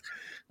Smith.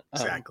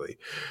 Exactly.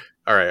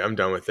 All right, I'm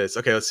done with this.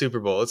 Okay, let's Super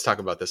Bowl. Let's talk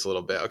about this a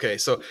little bit. Okay,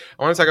 so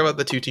I want to talk about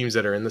the two teams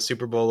that are in the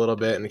Super Bowl a little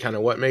bit and kind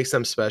of what makes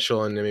them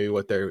special and maybe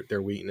what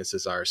their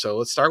weaknesses are. So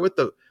let's start with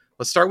the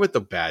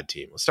bad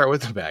team. Let's start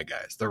with the bad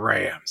guys, the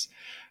Rams.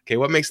 Okay,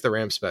 what makes the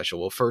Rams special?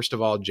 Well, first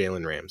of all,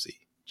 Jalen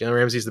Ramsey. Jalen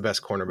Ramsey is the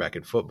best cornerback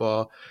in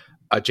football.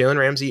 Jalen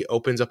Ramsey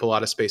opens up a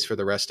lot of space for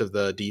the rest of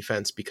the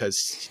defense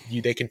because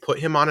they can put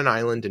him on an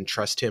island and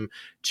trust him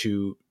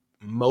to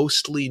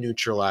mostly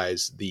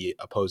neutralize the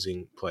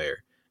opposing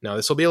player. Now,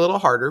 this will be a little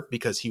harder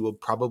because he will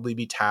probably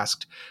be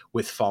tasked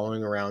with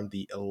following around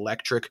the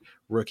electric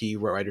rookie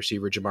wide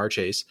receiver Ja'Marr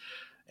Chase,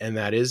 and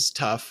that is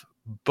tough,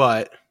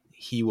 but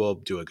he will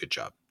do a good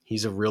job.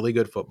 He's a really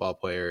good football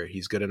player.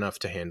 He's good enough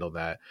to handle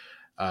that.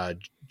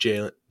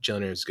 Jalen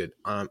is good.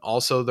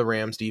 Also, the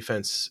Rams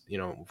defense, we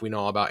know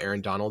all about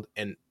Aaron Donald,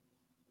 and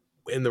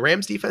the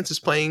Rams defense is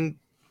playing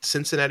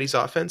Cincinnati's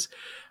offense.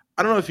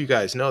 I don't know if you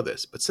guys know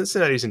this, but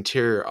Cincinnati's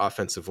interior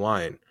offensive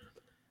line,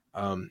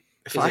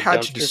 if I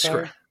had to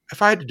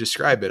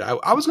describe it,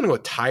 I was going to go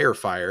tire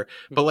fire,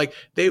 but like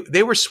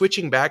they were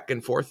switching back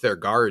and forth their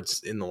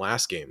guards in the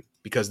last game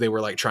because they were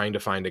like trying to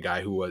find a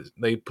guy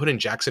they put in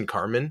Jackson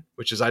Carman,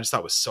 which I just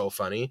thought was so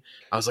funny.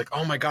 I was like,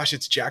 oh my gosh,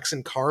 it's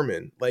Jackson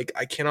Carman. Like,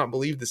 I cannot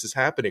believe this is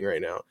happening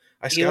right now.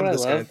 I scouted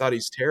this guy and thought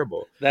he's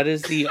terrible. That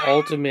is the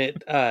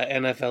ultimate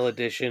NFL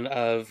edition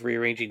of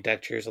rearranging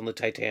deck chairs on the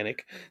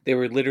Titanic. They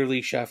were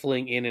literally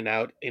shuffling in and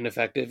out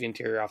ineffective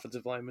interior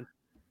offensive linemen.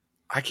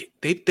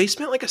 They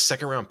spent like a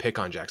second round pick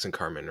on Jackson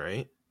Carman,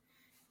 right?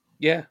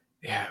 Yeah.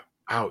 Yeah.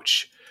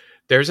 Ouch.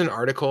 There's an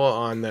article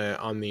on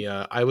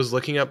the I was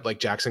looking up like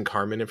Jackson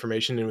Carman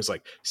information, and it was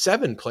like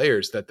 7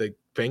 players that the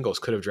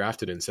Bengals could have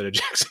drafted instead of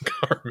Jackson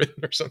Carman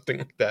or something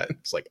like that.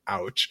 It's like,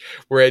 ouch.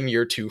 We're in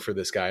year 2 for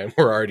this guy, and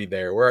we're already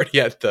there. We're already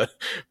at the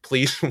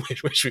please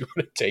wish we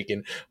would have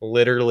taken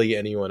literally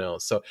anyone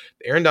else. So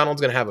Aaron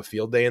Donald's going to have a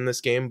field day in this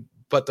game.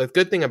 But the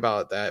good thing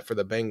about that for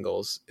the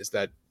Bengals is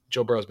that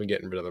Joe Burrow's been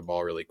getting rid of the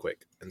ball really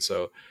quick, and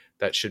so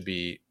it should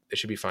be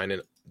fine.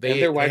 And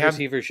their wide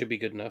receivers should be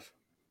good enough.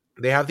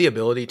 They have the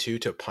ability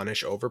to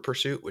punish over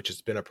pursuit, which has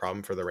been a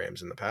problem for the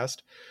Rams in the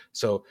past.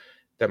 So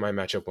that might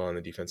match up well on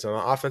the defense. On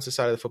the offensive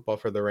side of the football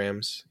for the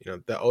Rams,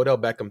 the Odell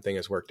Beckham thing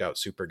has worked out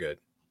super good.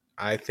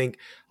 I think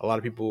a lot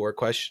of people were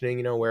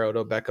questioning, where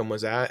Odell Beckham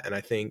was at, and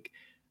I think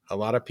a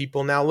lot of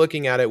people now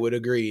looking at it would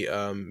agree.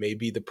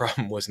 Maybe the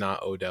problem was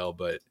not Odell,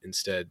 but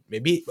instead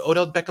maybe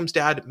Odell Beckham's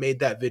dad made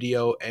that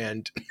video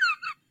and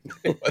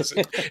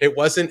it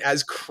wasn't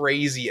as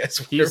crazy as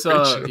he's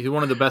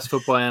one of the best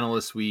football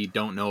analysts we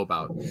didn't know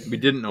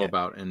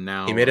about, and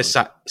now he made a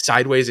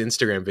sideways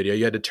Instagram video.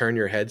 You had to turn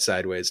your head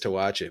sideways to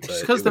watch it,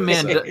 just because the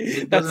man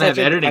doesn't have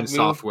editing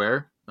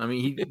software. I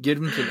mean, he give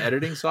him some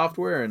editing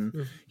software,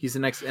 and he's the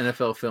next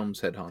NFL Films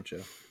head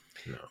honcho.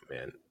 No,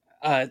 man.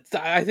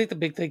 I think the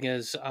big thing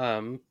is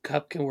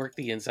Kupp can work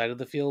the inside of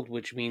the field,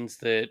 which means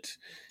that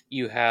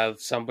you have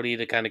somebody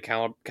to kind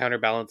of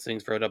counterbalance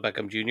things for Odell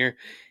Beckham Jr.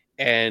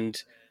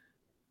 And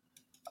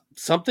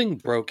something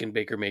broke in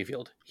Baker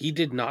Mayfield. He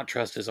did not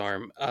trust his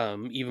arm,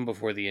 even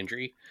before the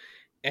injury.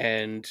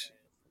 And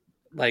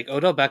like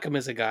Odell Beckham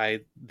is a guy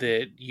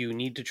that you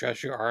need to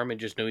trust your arm and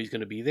just know he's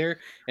going to be there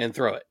and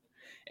throw it.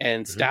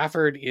 And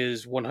Stafford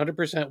is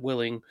 100%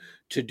 willing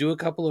to do a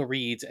couple of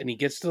reads, and he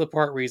gets to the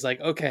part where he's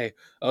like, okay,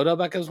 Odell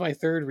Beckham's my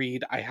third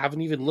read. I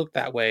haven't even looked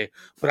that way,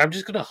 but I'm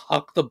just going to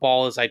huck the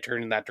ball as I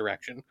turn in that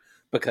direction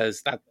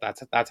because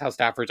that's how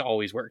Stafford's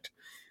always worked.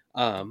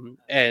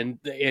 And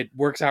it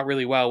works out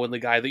really well when the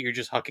guy that you're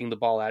just hucking the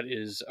ball at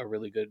is a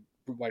really good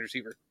wide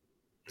receiver.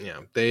 Yeah,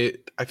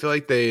 I feel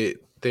like they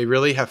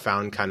really have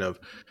found kind of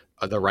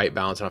the right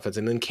balance on offense.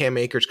 And then Cam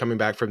Akers coming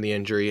back from the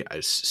injury,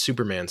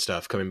 Superman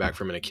stuff, coming back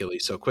from an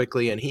Achilles so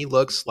quickly, and he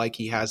looks like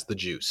he has the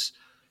juice.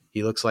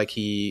 He looks like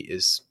he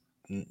is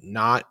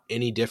not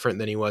any different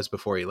than he was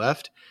before he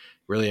left.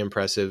 Really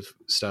impressive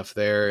stuff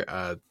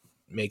there.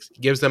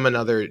 Gives them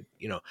another,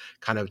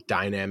 kind of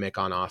dynamic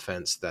on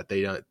offense that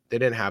they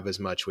didn't have as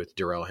much with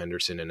Darrell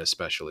Henderson and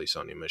especially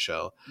Sony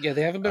Michel. Yeah,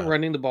 they haven't been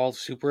running the ball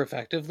super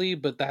effectively,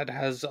 but that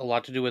has a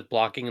lot to do with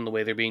blocking and the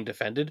way they're being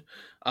defended.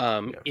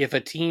 If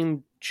a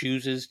team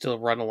chooses to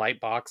run a light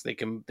box, they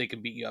can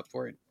beat you up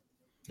for it.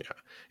 Yeah,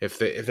 if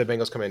the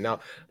Bengals come in now,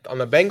 on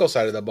the Bengals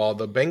side of the ball,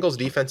 the Bengals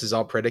defense is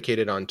all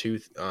predicated on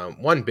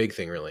one big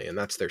thing really, and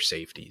that's their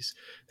safeties.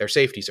 Their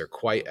safeties are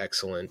quite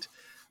excellent.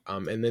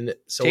 And then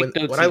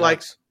what I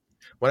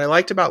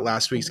liked about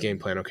last week's game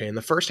plan, okay, in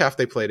the first half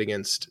they played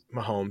against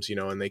Mahomes,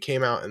 and they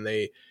came out and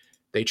they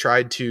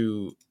tried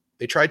to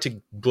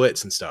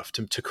blitz and stuff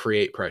to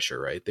create pressure,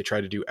 right? They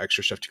tried to do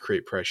extra stuff to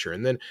create pressure,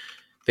 and then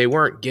they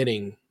weren't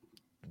getting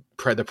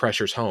the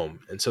pressures home,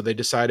 and so they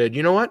decided,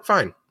 you know what,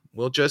 fine,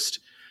 we'll just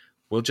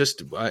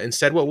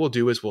instead what we'll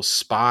do is we'll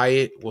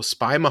spy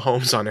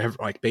Mahomes on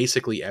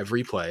basically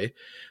every play.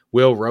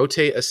 We'll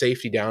rotate a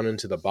safety down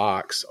into the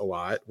box a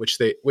lot, which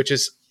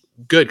is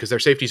good because their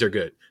safeties are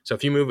good. So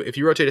if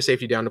you rotate a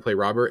safety down to play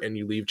Robert and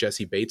you leave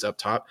Jesse Bates up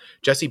top,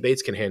 Jesse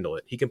Bates can handle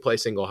it. He can play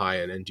single high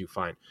and do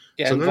fine.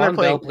 Yeah, so and Von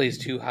Bell plays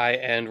too high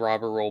and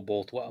Robert roll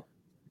both well.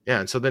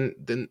 Yeah, and so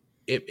then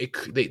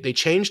they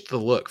changed the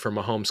look for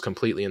Mahomes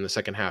completely in the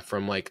second half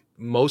from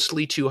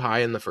mostly too high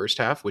in the first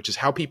half, which is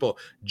how people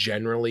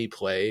generally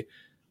play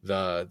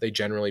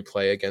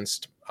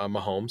against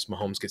Mahomes.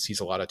 Mahomes sees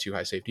a lot of too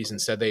high safeties.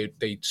 Instead,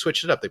 they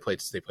switched it up. They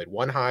played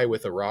one high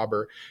with a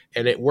robber,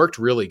 and it worked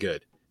really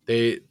good.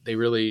 They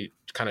really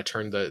kind of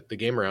turned the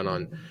game around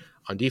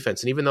on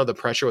defense. And even though the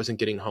pressure wasn't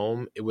getting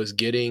home, it was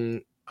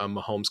getting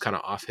Mahomes kind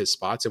of off his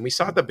spots. And we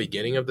saw at the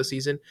beginning of the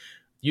season,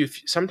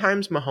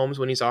 sometimes Mahomes,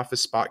 when he's off his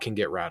spot, can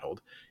get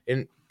rattled.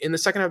 In the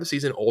second half of the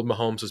season, old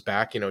Mahomes was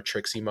back,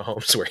 tricksy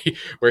Mahomes,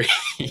 where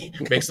he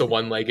makes the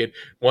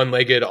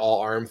one-legged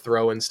all-arm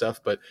throw and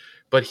stuff.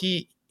 But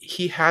he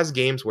has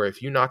games where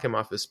if you knock him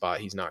off his spot,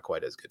 he's not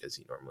quite as good as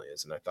he normally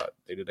is. And I thought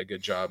they did a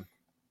good job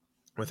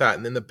with that.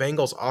 And then the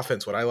Bengals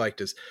offense, what I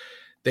liked is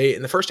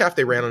in the first half,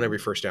 they ran on every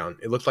first down.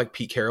 It looked like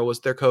Pete Carroll was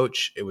their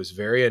coach. It was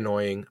very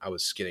annoying. I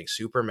was getting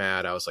super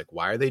mad. I was like,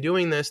 why are they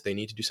doing this? They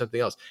need to do something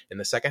else. In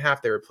the second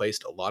half, they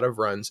replaced a lot of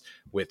runs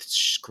with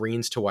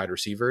screens to wide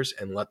receivers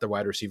and let the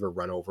wide receiver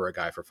run over a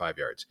guy for 5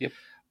 yards. Yep.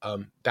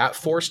 That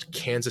forced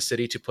Kansas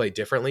City to play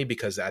differently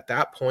because at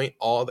that point,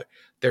 all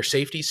their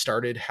safeties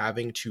started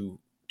having to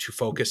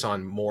focus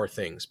on more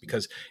things.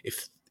 Because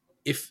if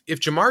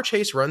Jamar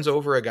Chase runs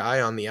over a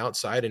guy on the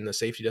outside and the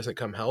safety doesn't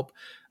come help,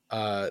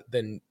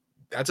 then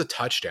that's a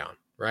touchdown,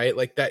 right?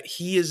 Like that,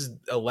 he is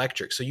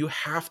electric. So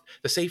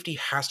the safety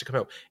has to come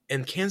out,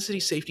 and Kansas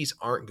City safeties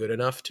aren't good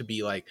enough to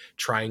be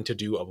trying to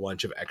do a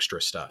bunch of extra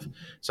stuff.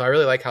 So I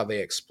really like how they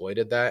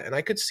exploited that. And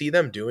I could see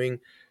them doing,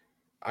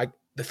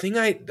 the thing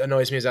that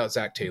annoys me about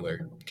Zach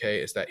Taylor,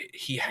 okay, is that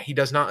he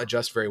does not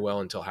adjust very well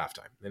until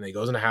halftime. And then he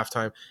goes into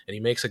halftime and he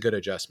makes a good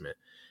adjustment.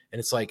 And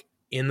it's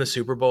in the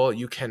Super Bowl,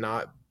 you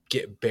cannot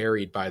get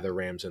buried by the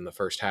Rams in the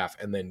first half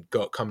and then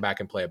come back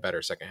and play a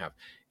better second half.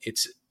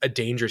 It's a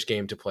dangerous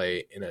game to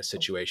play in a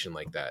situation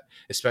like that,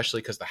 especially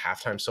because the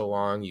halftime's so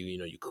long.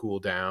 You cool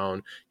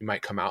down. You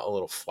might come out a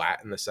little flat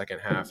in the second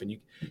half, and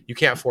you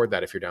can't afford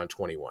that if you're down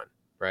 21,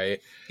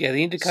 right? Yeah, they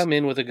need to come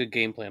in with a good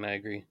game plan. I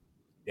agree.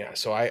 Yeah,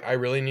 so I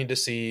really need to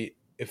see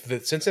if the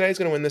Cincinnati's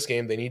going to win this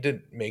game. They need to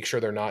make sure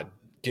they're not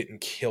getting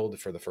killed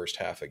for the first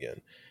half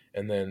again,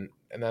 and then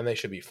they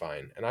should be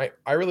fine. And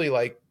I really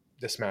like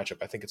this matchup.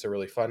 I think it's a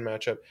really fun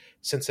matchup.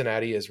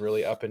 Cincinnati is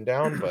really up and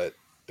down, but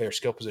their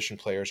skill position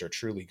players are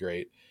truly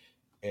great.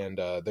 And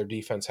their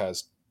defense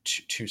has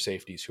two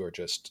safeties who are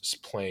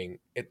just playing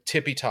at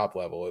tippy top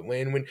level.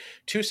 When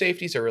two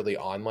safeties are really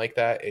on like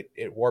that,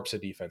 it warps a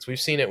defense. We've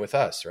seen it with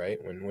us, right?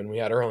 When we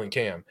had Earl and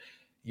Cam,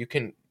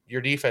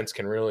 your defense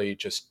can really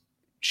just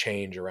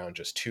change around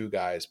just two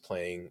guys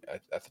playing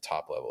at the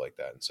top level like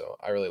that. And so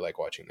I really like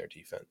watching their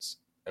defense.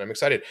 And I'm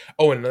excited.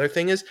 Oh, and another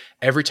thing is,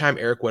 every time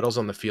Eric Weddle's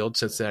on the field,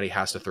 Cincinnati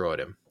has to throw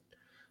at him.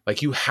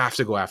 You have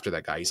to go after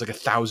that guy. He's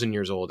 1,000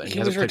 years old, and he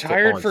was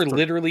retired for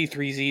literally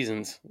 3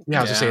 seasons. Yeah,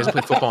 I was gonna say he hasn't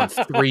played football in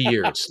 3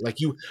 years.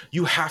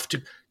 You have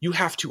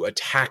to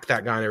attack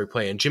that guy on every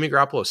play. And Jimmy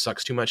Garoppolo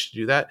sucks too much to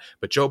do that,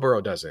 but Joe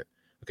Burrow doesn't.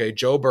 Okay,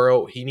 Joe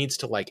Burrow, he needs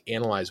to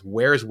analyze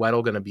where is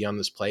Weddle going to be on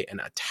this play and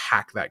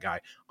attack that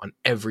guy on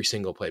every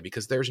single play,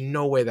 because there's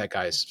no way that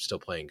guy is still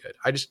playing good.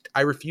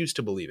 I refuse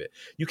to believe it.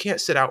 You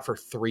can't sit out for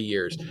 3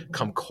 years,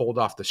 come cold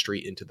off the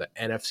street into the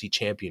NFC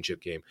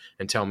Championship game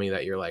and tell me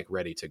that you're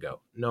ready to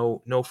go.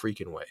 No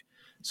freaking way.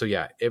 So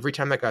yeah, every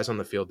time that guy's on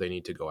the field, they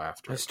need to go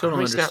after him. I still don't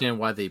understand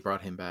why they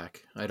brought him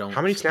back. I don't.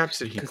 How many snaps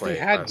did he play? They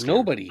had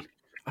nobody.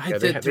 Yeah,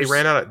 they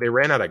ran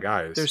out of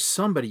guys. There's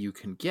somebody you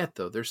can get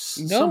though. There's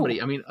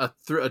somebody. I mean, a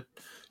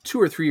 2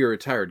 or 3 year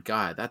retired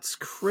guy. That's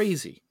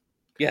crazy.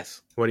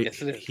 Yes.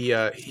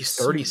 He's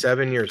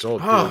 37 years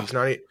old. Oh. He's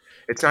not.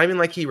 It's not even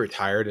like he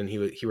retired and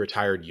he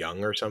retired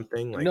young or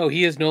something. No,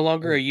 he is no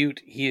longer a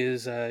Ute. He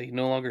is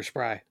no longer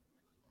spry.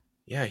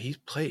 Yeah, he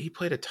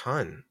played a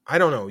ton. I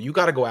don't know. You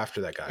got to go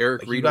after that guy.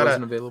 Eric Reed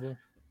wasn't available.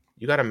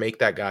 You got to make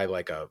that guy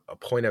a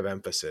point of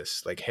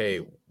emphasis.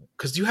 Hey,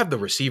 because you have the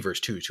receivers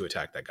too to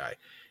attack that guy.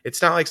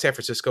 It's not like San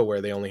Francisco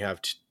where they only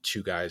have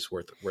two guys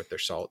worth their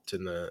salt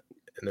in the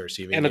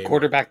receiving and game. A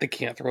quarterback that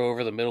can't throw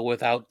over the middle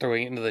without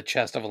throwing it into the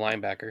chest of a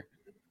linebacker.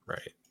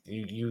 Right.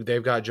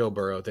 They've got Joe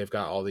Burrow. They've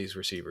got all these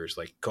receivers.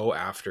 Go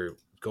after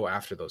go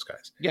after those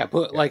guys. Yeah,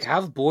 but like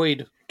have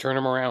Boyd turn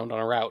him around on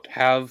a route.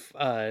 Have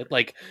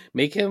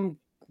make him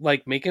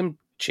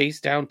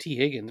chase down T.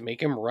 Higgins.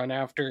 Make him run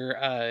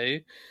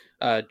after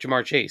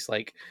Jamar Chase.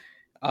 Like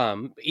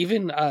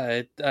even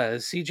CJ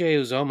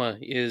Uzomah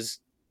is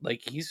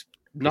like he's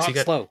not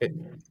slow.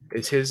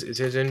 Is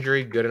his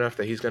injury good enough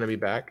that he's going to be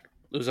back?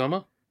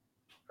 Uzomah?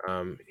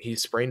 He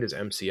sprained his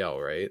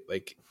MCL, right?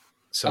 Like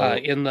so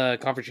in the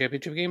conference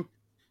championship game?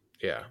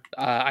 Yeah.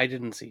 I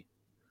didn't see.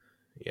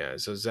 Yeah,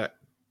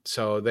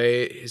 so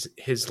they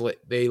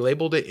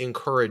labeled it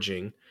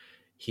encouraging.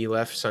 He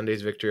left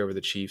Sunday's victory over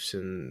the Chiefs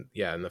in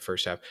the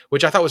first half,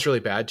 which I thought was really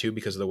bad too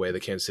because of the way the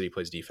Kansas City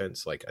plays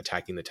defense. Like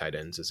attacking the tight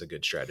ends is a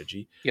good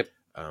strategy. Yep.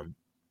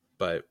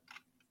 But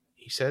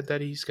he said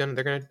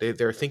that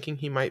they're thinking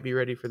he might be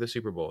ready for the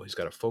Super Bowl. He's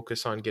got to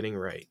focus on getting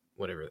right.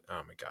 Whatever.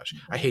 Oh my gosh,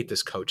 I hate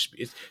this coach.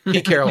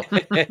 Pete Carroll,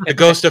 the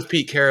ghost of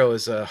Pete Carroll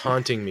is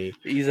haunting me.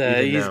 He's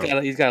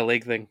got a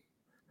leg thing.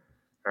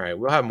 All right,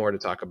 we'll have more to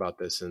talk about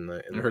this in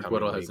the. I heard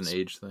Weddle has an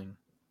age thing,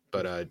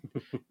 but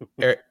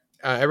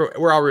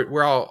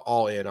we're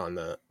all in on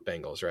the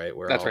Bengals, right?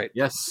 That's right.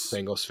 Yes,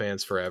 Bengals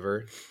fans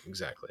forever.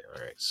 Exactly.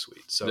 All right,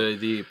 sweet. So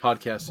the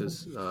podcast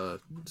is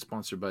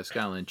sponsored by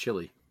Skyline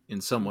Chili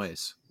in some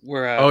ways.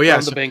 We're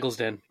the Bengals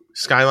den.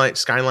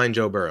 Skyline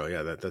Joe Burrow.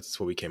 Yeah, that's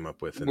what we came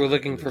up with. We're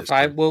looking for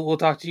 5. We'll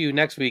talk to you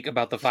next week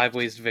about the 5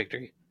 ways to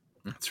victory.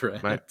 That's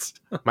right.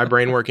 My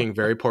brain working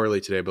very poorly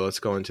today, but let's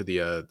go into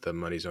the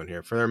money zone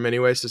here. For there are many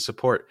ways to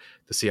support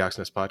the Seahawks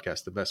Nest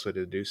podcast. The best way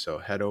to do so,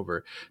 head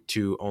over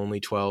to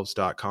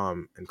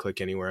only12s.com and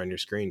click anywhere on your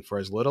screen. For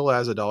as little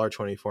as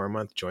 $1.24 a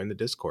month, join the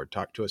Discord.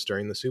 Talk to us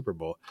during the Super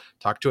Bowl.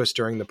 Talk to us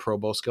during the Pro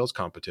Bowl skills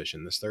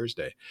competition this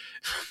Thursday.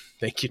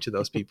 Thank you to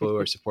those people who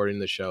are supporting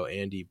the show.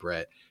 Andy,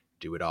 Brett,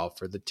 Do It All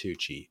for the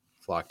Tucci,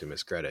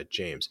 Flocktimus, Greta,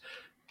 James,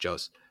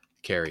 Jose,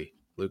 Carrie,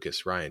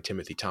 Lucas, Ryan,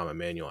 Timothy, Tom,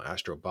 Emmanuel,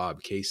 Astro,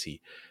 Bob,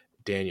 Casey,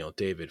 Daniel,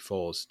 David,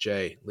 Foles,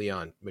 Jay,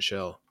 Leon,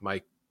 Michelle,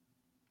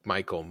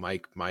 Michael,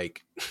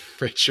 Mike,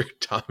 Richard,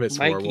 Thomas,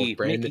 Mikey,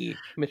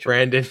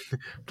 Werewolf,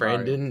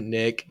 Brandon,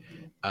 Nick,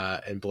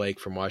 and Blake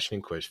from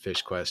Washington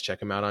Fish Quest.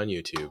 Check them out on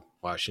YouTube,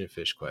 Washington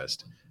Fish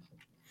Quest.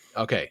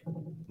 Okay,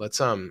 let's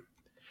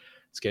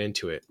get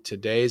into it.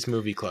 Today's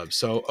movie club.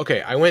 So,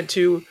 okay, a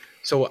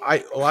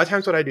lot of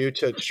times what I do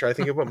to try to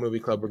think of what movie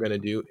club we're going to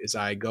do is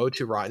I go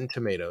to Rotten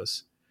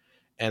Tomatoes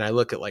and I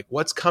look at like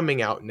what's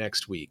coming out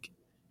next week.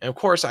 And of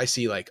course I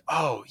see like,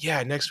 oh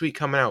yeah, next week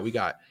coming out, we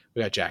got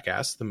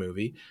Jackass, the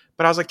movie.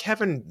 But I was like,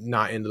 Kevin,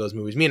 not into those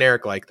movies. Me and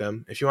Eric like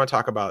them. If you want to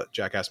talk about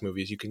Jackass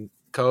movies, you can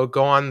go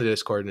on the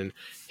Discord and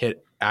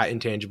hit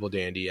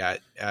 @IntangibleDandy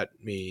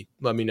at me.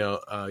 Let me know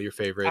your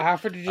favorite. I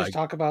offered to just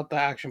talk about the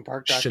Action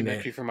Park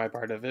documentary for my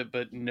part of it,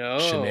 but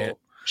no.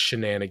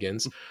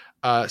 Shenanigans.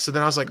 So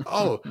then I was like,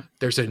 oh,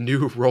 there's a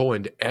new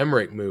Roland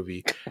Emmerich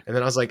movie. And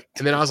then I was like,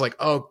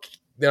 oh,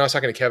 then I was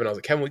talking to Kevin. I was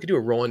like, Kevin, we could do a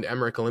Roland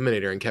Emmerich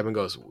Eliminator. And Kevin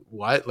goes,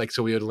 what? Like,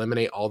 so we would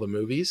eliminate all the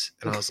movies?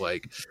 And I was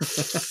like,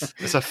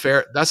 that's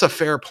a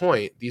fair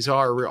point. These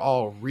are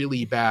all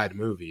really bad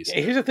movies.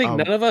 Yeah, here's the thing.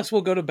 None of us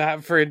will go to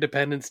bat for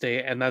Independence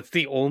Day. And that's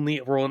the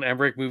only Roland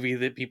Emmerich movie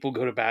that people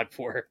go to bat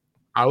for.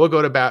 I will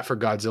go to bat for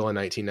Godzilla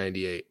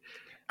 1998.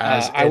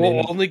 I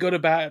will only go to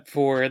bat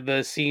for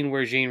the scene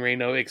where Jean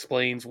Reno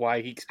explains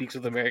why he speaks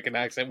with American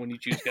accent when he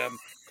chews gum.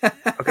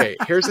 Okay,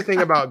 here's the thing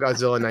about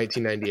Godzilla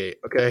 1998,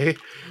 okay?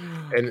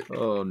 And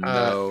oh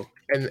no.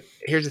 And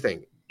here's the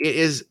thing. It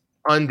is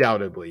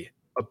undoubtedly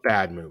a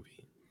bad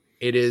movie.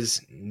 It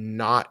is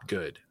not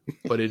good,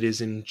 but it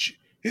is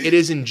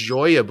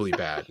enjoyably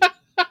bad.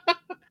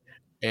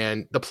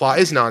 And the plot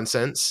is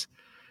nonsense.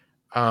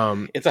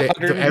 It's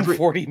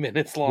 140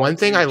 minutes long. One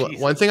thing I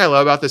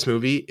love about this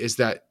movie is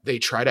that they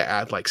try to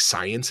add like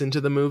science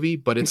into the movie,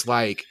 but it's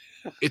like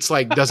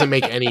doesn't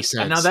make any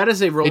sense. Now that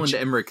is a Roland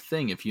Emmerich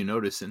thing. If you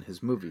notice in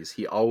his movies,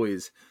 he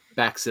always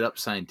backs it up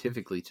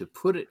scientifically to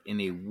put it in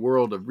a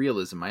world of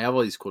realism. I have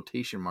all these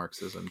quotation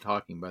marks as I'm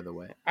talking, by the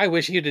way. I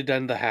wish he'd have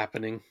done The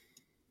Happening.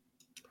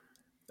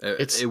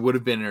 It would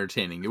have been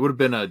entertaining. It would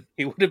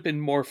have been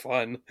more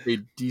fun. A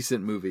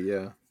decent movie,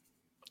 yeah.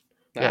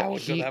 I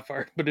wouldn't go that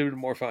far, but it would be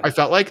more fun. I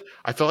felt like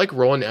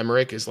Roland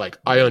Emmerich is like,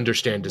 I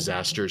understand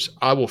disasters.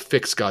 I will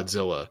fix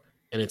Godzilla.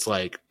 And it's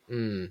like,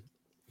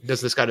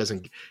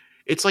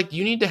 it's like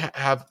you need to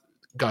have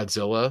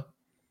Godzilla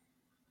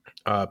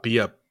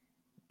be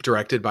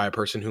directed by a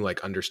person who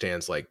like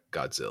understands like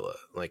Godzilla,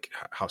 like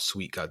how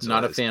sweet Godzilla is.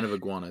 Not a fan of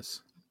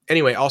iguanas.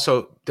 Anyway,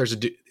 also there's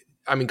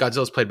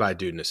Godzilla's played by a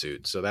dude in a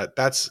suit. So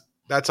that's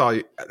all.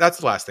 That's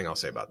the last thing I'll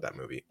say about that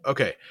movie.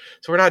 Okay,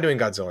 so we're not doing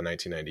Godzilla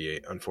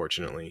 1998,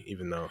 unfortunately,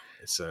 even though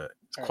it's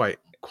quite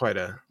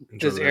a.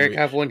 Does Eric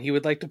have one he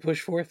would like to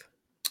push forth?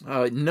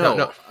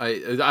 No.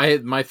 I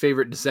my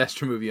favorite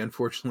disaster movie,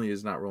 unfortunately,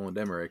 is not Roland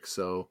Emmerich,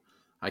 so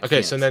I can't.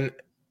 Okay, so then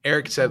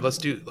Eric said, let's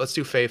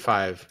do Fae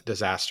 5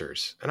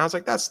 disasters, and I was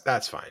like,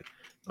 that's fine.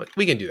 Like,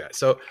 we can do that.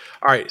 So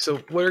all right, so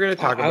we're going to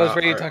talk about. I was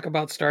ready to talk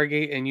about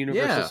Stargate and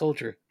Universal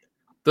Soldier.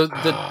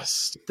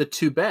 The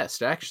two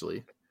best,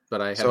 actually. But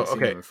I haven't seen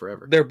them in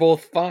forever. They're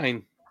both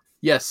fine.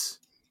 Yes.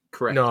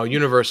 Correct. No,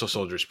 Universal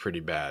Soldier's pretty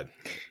bad.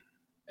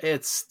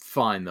 It's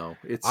fine though.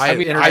 I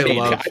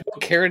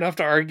don't care enough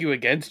to argue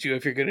against you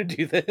if you're going to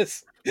do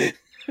this. It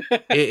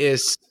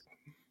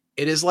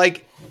is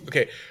like,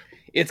 okay.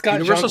 It's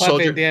got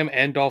Jean-Claude Van Damme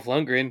and Dolph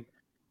Lundgren.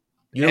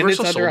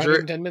 Universal and it's Soldier under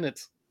 110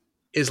 minutes.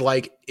 Is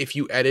like if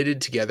you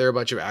edited together a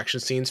bunch of action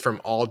scenes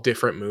from all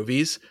different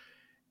movies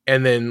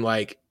and then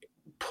like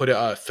put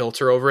a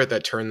filter over it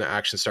that turned the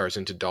action stars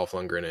into Dolph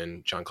Lundgren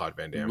and Jean-Claude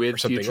Van Damme with or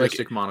something.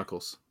 futuristic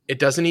monocles. It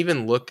doesn't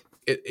even look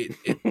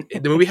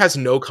the movie has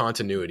no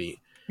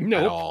continuity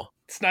at all.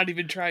 It's not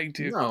even trying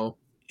to. No.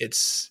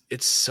 It's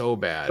so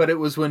bad. But it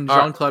was when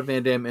Jean-Claude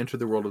Van Damme entered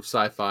the world of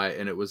sci-fi,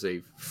 and it was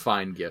a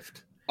fine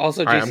gift.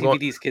 Also,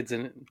 JCVD's kids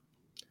in it.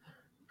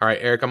 All right,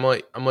 Eric, I'm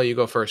gonna let you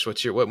go first.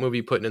 What movie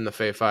you putting in the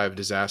Fave 5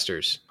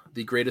 disasters?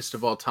 The greatest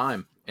of all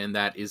time, and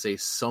that is a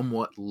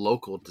somewhat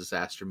local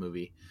disaster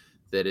movie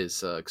that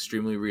is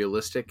extremely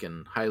realistic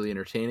and highly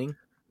entertaining.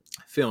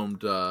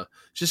 Filmed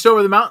just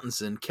over the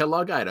mountains in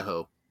Kellogg,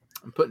 Idaho.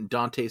 I'm putting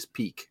Dante's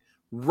Peak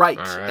right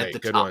at the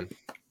good top. One.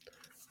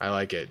 I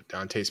like it,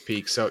 Dante's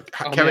Peak. So,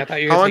 Kevin, I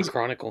thought you were saying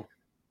Chronicle.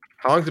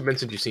 How long has it been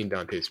since you've seen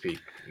Dante's Peak,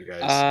 you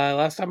guys?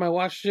 Last time I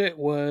watched it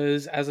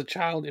was as a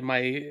child in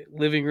my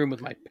living room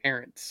with my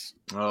parents.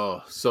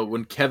 Oh, so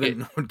when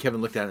Kevin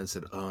looked at it and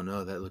said, "Oh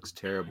no, that looks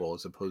terrible,"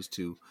 as opposed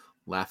to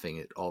laughing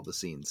at all the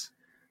scenes.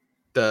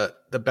 The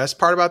best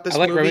part about this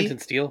movie, I like Remington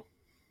Steele.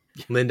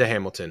 Linda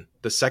Hamilton.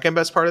 The second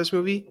best part of this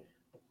movie,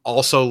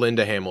 also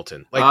Linda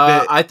Hamilton.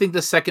 I think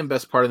the second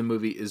best part of the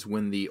movie is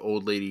when the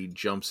old lady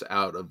jumps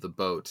out of the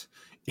boat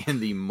in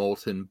the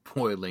molten,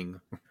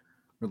 boiling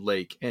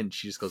lake, and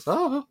she just goes,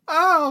 oh,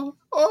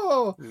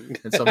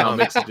 and somehow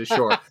makes it to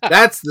shore.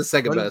 That's the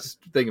second best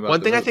thing about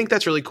one thing movie. I think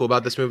that's really cool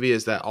about this movie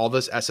is that all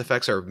this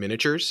SFX are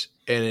miniatures,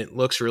 and it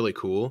looks really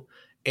cool.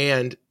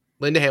 And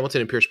Linda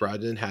Hamilton and Pierce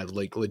Brosnan have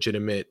like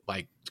legitimate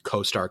like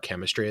co-star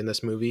chemistry in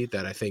this movie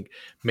that I think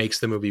makes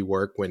the movie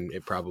work when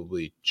it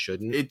probably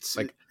shouldn't. It's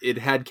like it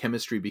had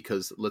chemistry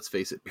because, let's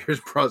face it, Pierce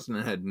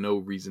Brosnan had no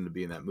reason to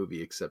be in that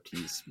movie except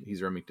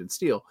he's Remington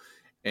Steele,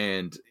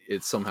 and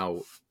it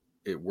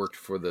worked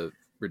for the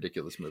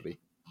ridiculous movie.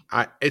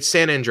 It's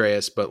San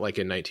Andreas, but like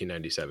in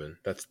 1997.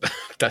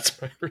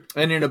 That's my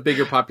and in a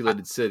bigger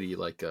populated city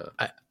like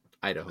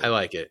Idaho. I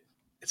like it.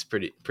 It's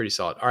pretty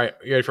solid. All right,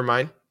 you ready for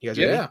mine? You guys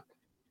ready? Yeah.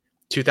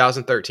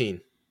 2013.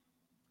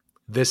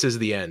 This Is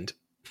the End.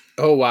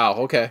 Oh wow!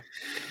 Okay.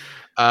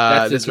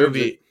 This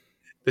movie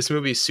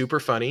is super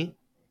funny.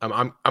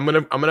 I'm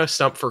gonna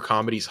stump for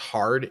comedies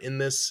hard in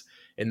this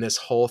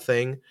whole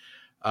thing,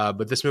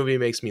 but this movie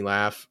makes me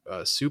laugh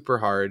super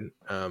hard.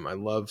 I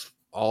love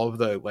all of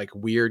the like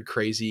weird,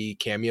 crazy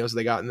cameos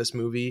they got in this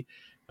movie.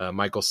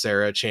 Michael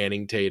Cera,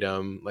 Channing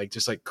Tatum, like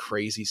just like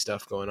crazy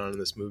stuff going on in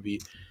this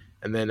movie,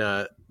 and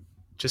then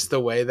just the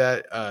way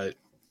that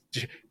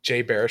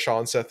Jay Baruchel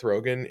and Seth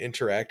Rogen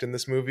interact in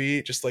this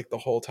movie, just like the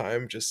whole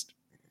time, just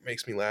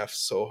makes me laugh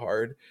so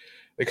hard.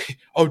 Like,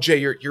 oh Jay,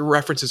 your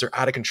references are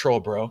out of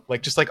control, bro.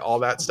 Like, just like all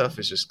that stuff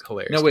is just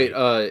hilarious. No, wait,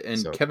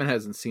 Kevin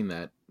hasn't seen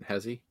that,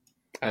 has he?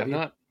 I have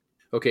not.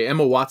 Okay,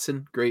 Emma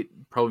Watson, great,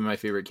 probably my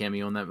favorite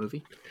cameo in that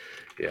movie.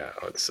 Yeah,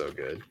 it's so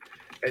good.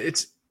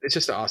 It's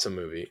just an awesome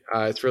movie.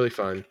 It's really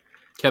fun.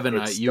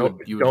 Kevin, you would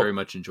very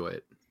much enjoy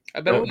it.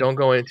 Don't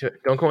go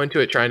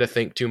into it trying to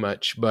think too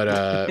much,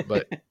 but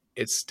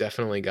it's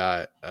definitely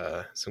got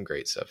some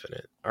great stuff in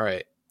it. All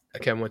right,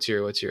 Kevin, what's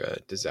your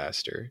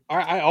disaster?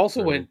 I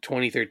also went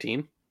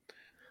 2013.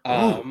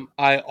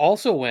 I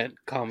also went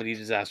comedy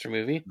disaster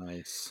movie.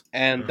 Nice,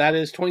 and that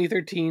is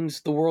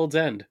 2013's The World's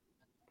End.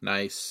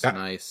 Nice.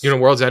 You know,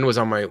 World's End was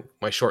on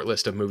my short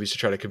list of movies to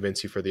try to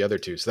convince you for the other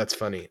two, so that's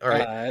funny. All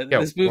right,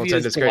 this movie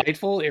is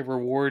delightful. Great. It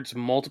rewards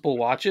multiple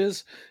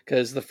watches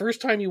because the first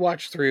time you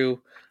watch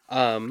through,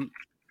 Simon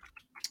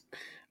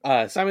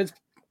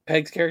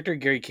Pegg's character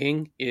Gary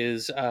King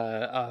is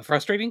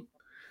frustrating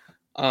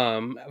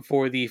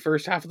for the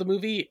first half of the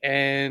movie,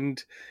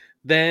 and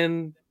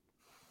then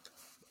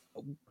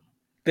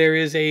there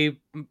is a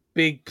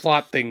big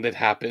plot thing that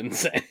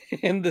happens,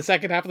 and the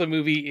second half of the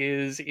movie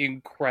is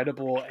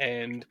incredible.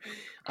 And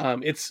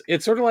it's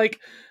sort of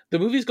like the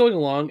movie's going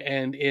along,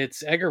 and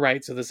it's Edgar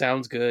Wright, so the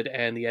sound's good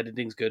and the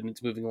editing's good, and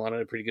it's moving along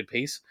at a pretty good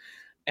pace.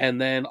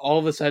 And then all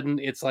of a sudden,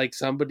 it's like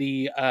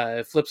somebody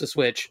flips a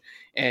switch,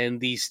 and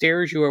the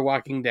stairs you are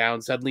walking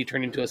down suddenly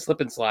turn into a slip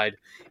and slide,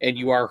 and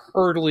you are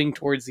hurtling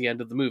towards the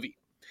end of the movie.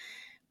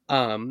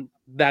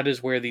 That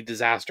is where the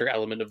disaster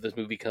element of this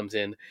movie comes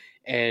in.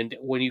 And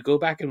when you go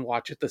back and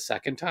watch it the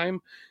second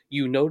time,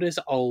 you notice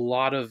a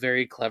lot of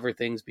very clever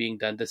things being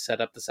done to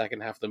set up the second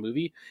half of the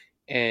movie.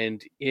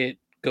 And it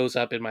goes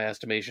up in my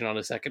estimation on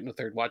a second and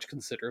third watch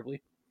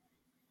considerably.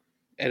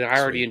 And I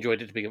already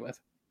enjoyed it to begin with.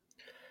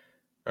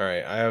 All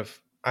right.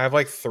 I have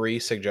like 3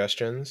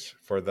 suggestions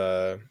for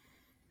the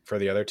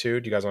other two.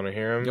 Do you guys want to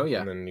hear them? Oh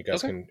yeah. And then you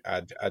guys can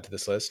add to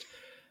this list.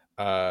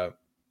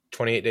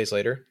 28 Days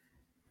Later.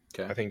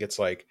 Okay. I think it's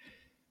like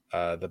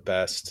the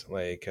best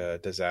like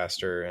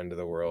disaster end of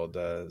the world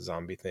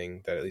zombie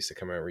thing that at least had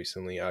come out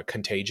recently.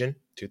 Contagion,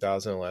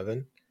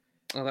 2011.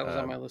 Oh, that was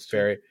on my list too.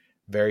 Very,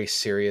 very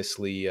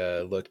seriously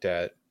looked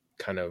at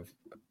kind of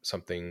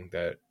something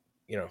that,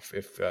 you know,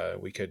 if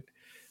we could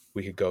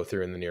go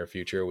through in the near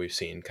future. We've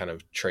seen kind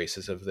of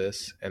traces of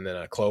this. And then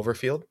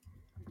Cloverfield.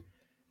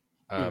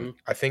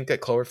 I think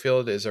that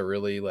Cloverfield is a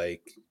really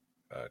like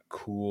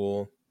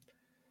cool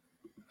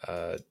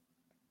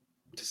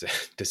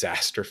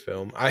disaster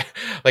film. I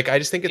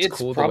just think it's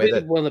cool the way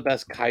that one of the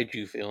best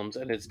kaiju films,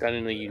 and it's done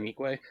in a unique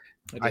way.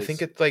 I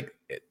think it's like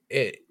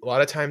it a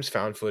lot of times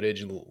found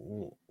footage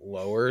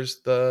lowers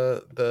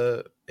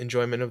the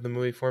enjoyment of the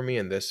movie for me,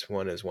 and this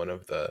one is one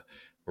of the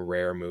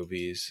rare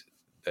movies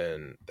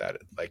and that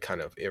like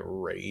kind of it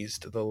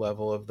raised the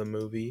level of the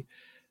movie.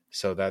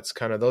 So that's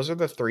kind of, those are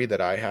the three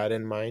that I had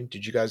in mind.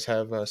 Did you guys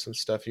have some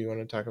stuff you want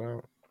to talk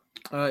about?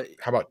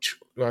 How about you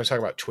want to talk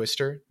about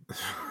Twister?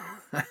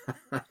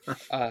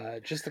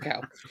 Just the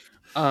cow.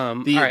 All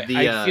right.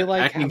 I feel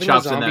like having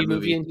a zombie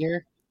movie in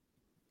here,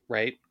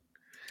 right?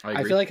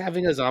 I feel like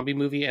having a zombie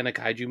movie and a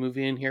kaiju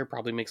movie in here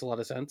probably makes a lot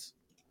of sense.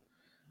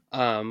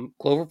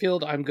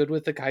 Cloverfield, I'm good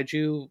with the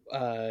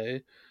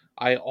kaiju.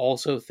 I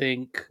also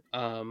think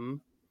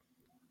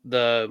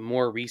the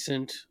more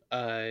recent,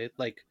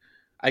 like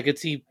I could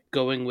see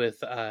going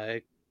with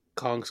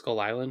Kong Skull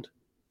Island.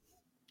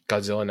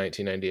 Godzilla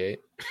 1998.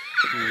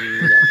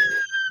 No.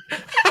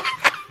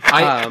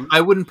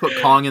 I wouldn't put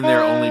Kong in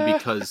there only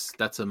because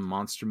that's a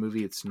monster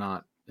movie. It's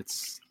not.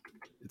 It's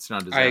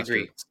not a disaster. I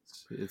agree.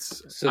 I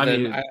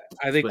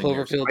think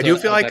Cloverfield. I do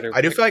feel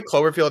like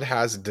Cloverfield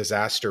has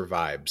disaster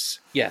vibes.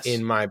 Yes.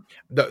 In my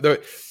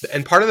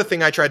and part of the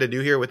thing I tried to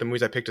do here with the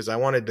movies I picked is I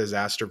wanted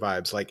disaster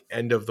vibes, like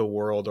end of the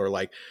world or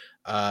like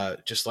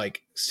just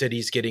like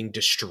cities getting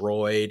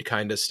destroyed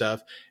kind of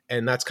stuff.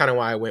 And that's kind of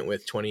why I went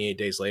with 28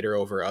 Days Later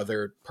over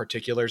other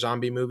particular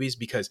zombie movies,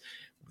 because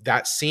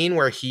that scene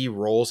where he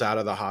rolls out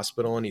of the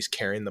hospital and he's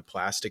carrying the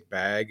plastic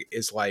bag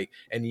is like,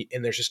 and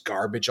there's just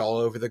garbage all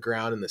over the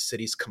ground and the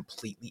city's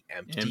completely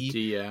empty.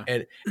 Yeah.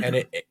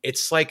 And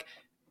it's like,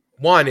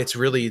 one, it's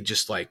really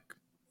just like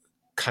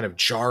kind of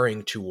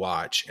jarring to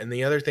watch. And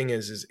the other thing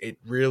is it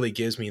really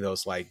gives me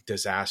those like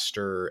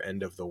disaster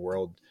end of the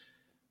world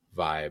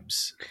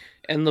vibes.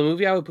 And the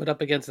movie I would put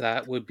up against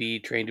that would be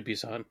Train to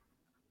Busan.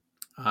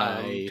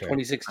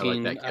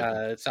 2016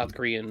 like South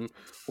Korean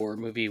horror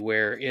movie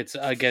where it's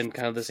again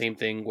kind of the same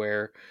thing,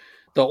 where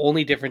the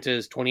only difference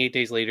is 28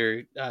 days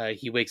later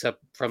he wakes up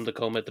from the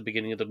coma at the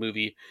beginning of the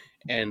movie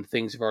and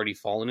things have already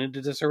fallen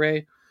into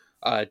disarray.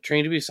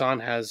 Train to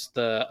Busan has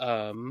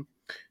the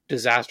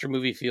disaster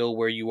movie feel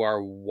where you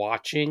are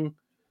watching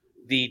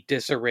the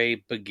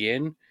disarray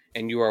begin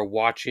and you are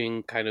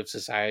watching kind of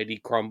society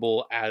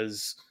crumble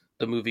as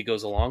the movie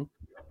goes along.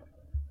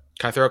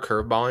 Can I throw a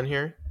curveball in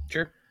here?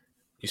 Sure.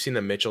 You seen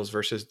the Mitchells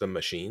versus the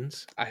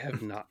Machines? I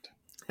have not.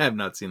 I have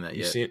not seen that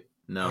yet. Seen?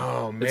 No.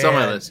 Oh man, it's on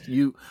my list.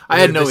 I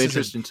had no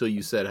interest until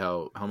you said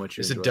how much.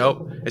 It's a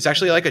dope. It's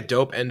actually like a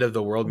dope end of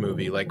the world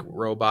movie, like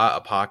robot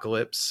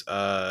apocalypse.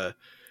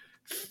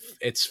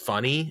 It's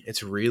funny.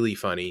 It's really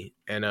funny,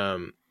 and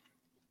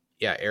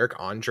yeah, Eric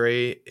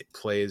Andre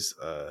plays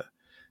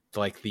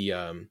like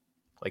the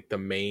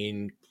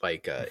main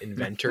like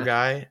inventor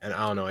guy, and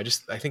I don't know.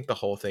 I think the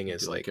whole thing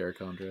is like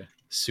Eric Andre.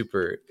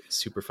 Super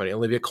funny.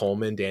 Olivia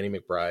Colman, Danny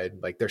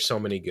McBride, like there's so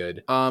many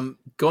good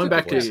going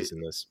back voices in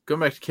this.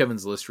 Going back to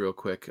Kevin's list real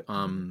quick.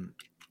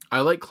 I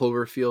like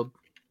Cloverfield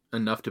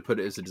enough to put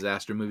it as a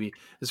disaster movie.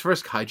 As far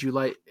as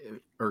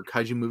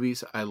kaiju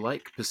movies, I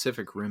like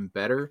Pacific Rim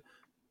better,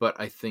 but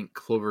I think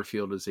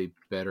Cloverfield is a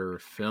better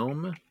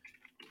film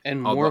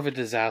and more of a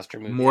disaster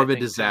movie. More of a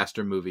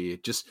disaster movie.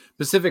 Just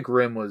Pacific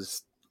Rim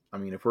was, I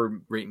mean, if we're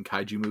rating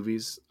kaiju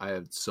movies, I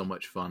had so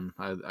much fun.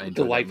 I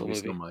enjoyed that movie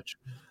so much.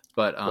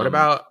 But what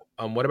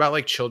about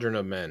like Children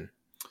of Men?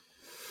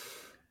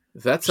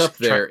 That's up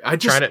there. I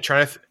just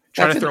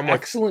trying to throw more.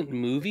 Excellent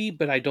movie,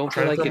 but I don't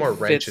feel like it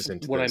fits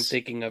what I'm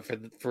thinking of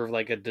for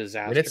like a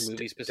disaster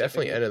movie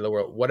specifically. Definitely end of the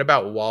world. What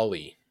about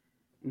WALL-E?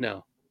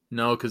 No,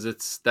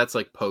 because that's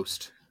like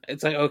post.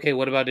 It's like, okay,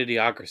 what about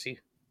Idiocracy?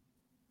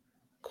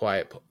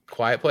 Quiet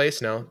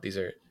Place? No, these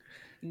are.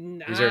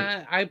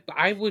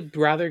 I would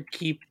rather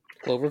keep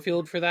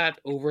Cloverfield for that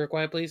over A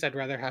Quiet Place. I'd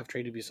rather have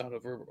Train to Busan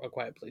over A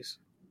Quiet Place.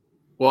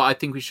 Well, I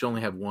think we should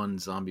only have one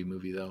zombie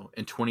movie, though.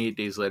 And 28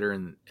 Days Later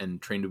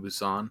and Train to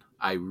Busan,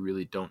 I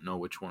really don't know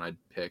which one I'd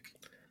pick.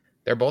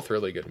 They're both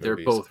really good movies.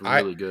 They're both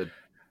really good.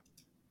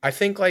 I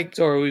think, like...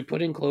 So are we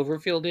putting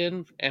Cloverfield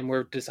in, and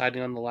we're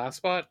deciding on the last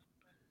spot?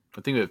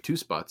 I think we have two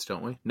spots,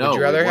 don't we? No, would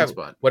you rather have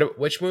one spot.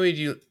 Which movie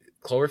do you...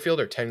 Cloverfield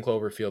or 10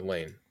 Cloverfield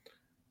Lane?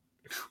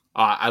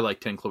 I like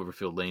 10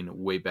 Cloverfield Lane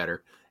way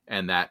better.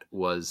 And that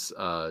was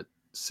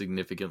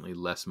significantly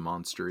less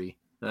monstery.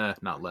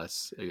 Not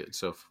less.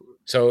 So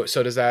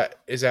does that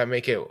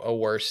make it a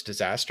worse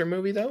disaster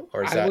movie though,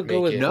 or does I would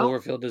go with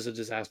Cloverfield as a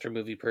disaster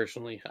movie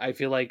personally? I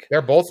feel like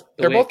they're both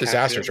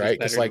disasters, right?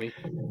 Because like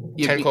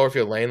 10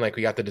 Cloverfield Lane, like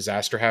we got the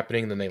disaster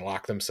happening, then they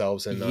lock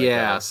themselves in.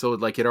 So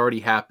like it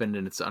already happened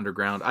and it's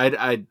underground.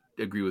 I'd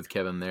agree with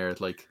Kevin there.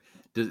 Like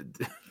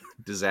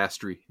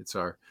disastery. It's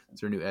our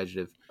new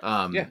adjective.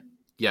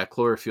 yeah,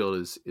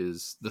 Cloverfield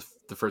is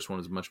the first one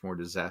is much more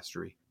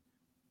disastery.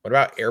 What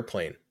about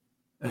Airplane?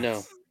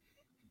 No.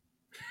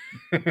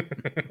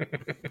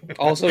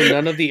 Also,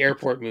 none of the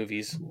airport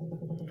movies.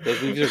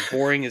 Those movies are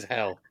boring as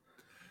hell.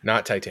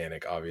 Not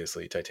Titanic,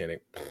 obviously.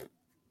 Titanic,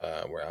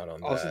 we're out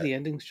on Also, that. the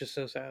ending's just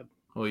so sad.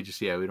 Well, we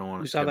don't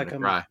want You saw that to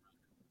coming. cry.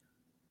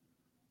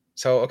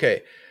 So,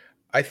 okay.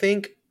 I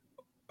think,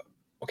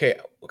 okay,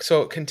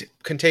 so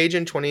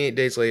Contagion, 28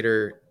 Days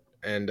Later,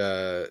 and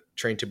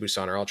Train to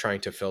Busan are all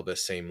trying to fill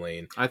this same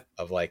lane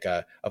of like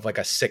a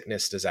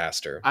sickness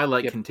disaster. I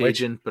like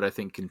Contagion, but I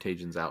think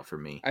Contagion's out for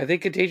me. I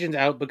think Contagion's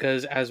out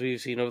because, as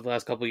we've seen over the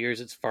last couple of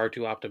years, it's far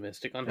too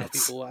optimistic on how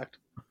people act.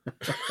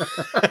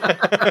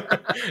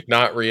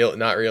 Not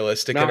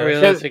realistic Not enough.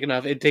 realistic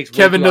enough. It takes.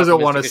 Kevin doesn't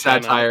want a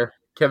satire.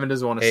 Kevin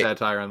doesn't want a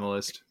satire on the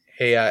list.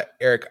 Hey,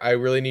 Eric, I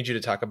really need you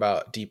to talk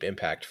about Deep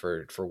Impact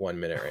for 1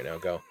 minute right now.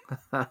 Go.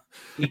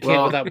 He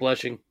can't without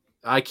blushing.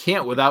 I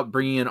can't without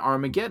bringing in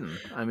Armageddon.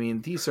 I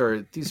mean, these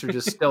are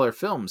just stellar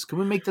films. Can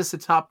we make this a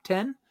top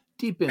 10?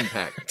 Deep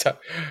Impact.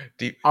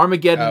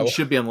 Armageddon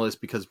should be on the list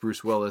because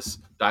Bruce Willis,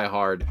 Die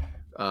Hard.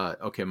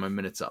 Okay, my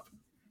minute's up.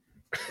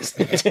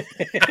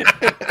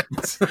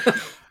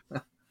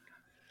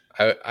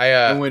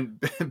 And when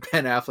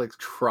Ben Affleck's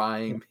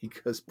crying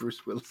because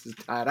Bruce Willis is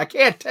died, I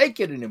can't take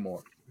it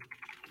anymore.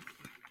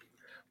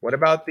 What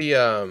about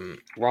the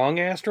wrong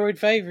asteroid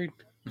favored?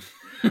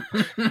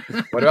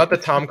 What about the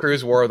Tom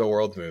Cruise War of the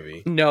Worlds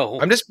movie? No,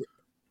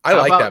 I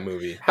like that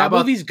movie. That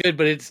movie's good,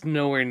 but it's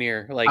nowhere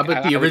near like. How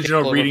about the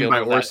original Reading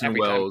by Orson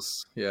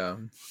Welles? Yeah,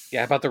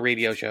 yeah. About the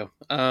radio show.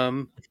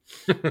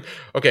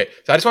 Okay,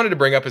 so I just wanted to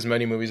bring up as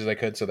many movies as I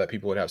could so that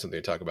people would have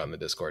something to talk about in the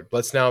Discord.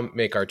 Let's now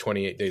make our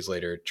 28 Days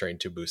Later, Train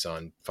to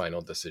Busan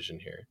final decision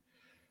here.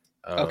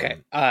 Okay,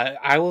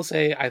 I will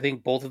say I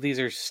think both of these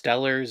are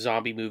stellar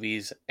zombie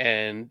movies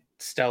and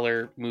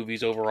stellar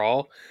movies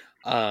overall.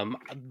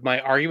 My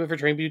argument for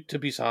Train to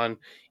Busan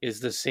is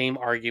the same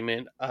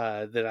argument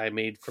that I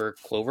made for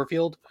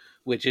Cloverfield,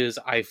 which is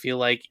I feel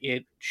like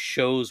it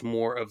shows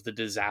more of the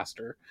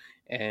disaster.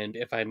 And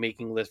if I'm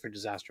making a list for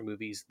disaster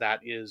movies,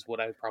 that is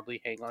what I would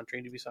probably hang on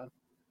Train to Busan.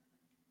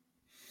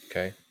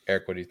 Okay.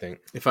 Eric, what do you think?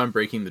 If I'm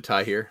breaking the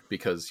tie here,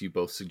 because you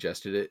both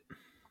suggested it,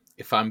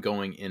 if I'm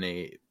going in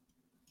a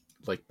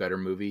like better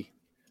movie,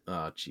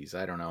 I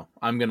don't know.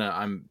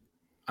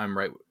 I'm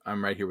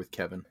right here with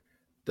Kevin.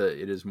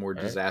 It is more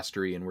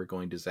disastery, and we're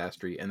going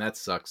disastery, and that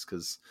sucks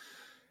because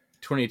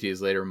 28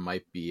 Days Later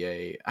might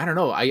be I don't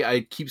know.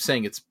 I keep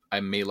saying I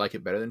may like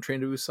it better than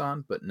Train to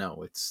Busan, but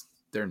no,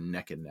 they're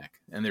neck and neck,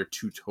 and they're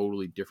two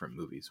totally different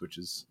movies. Which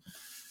is,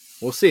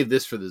 we'll save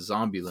this for the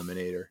Zombie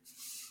Eliminator.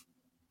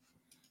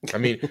 I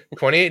mean,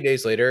 28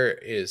 Days Later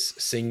is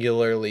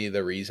singularly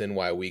the reason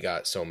why we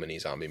got so many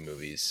zombie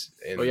movies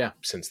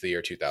since the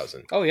year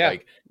 2000. Oh yeah,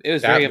 like, it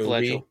was very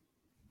influential.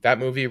 That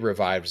movie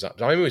revived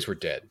zombie movies. Were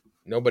dead.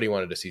 Nobody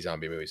wanted to see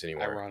zombie movies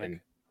anymore.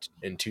 Ironic.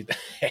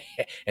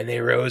 And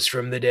they rose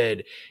from the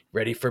dead,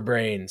 ready for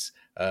brains.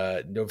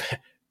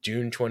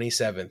 June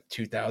 27th,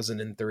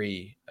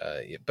 2003.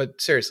 But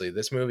seriously,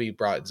 this movie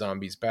brought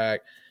zombies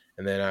back.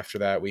 And then after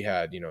that, we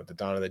had, the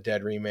Dawn of the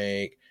Dead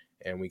remake,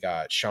 and we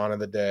got Shaun of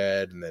the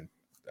Dead, and then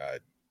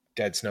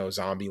Dead Snow,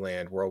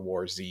 Zombieland, World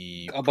War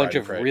Z. A bunch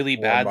of really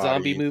bad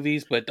zombie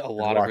movies, but a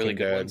lot of really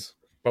good ones.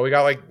 But we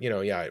got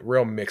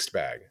real mixed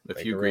bag. A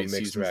few great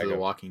seasons of The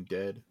Walking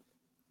Dead.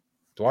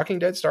 The Walking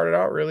Dead started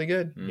out really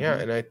good. Mm-hmm.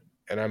 Yeah,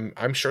 and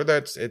I'm sure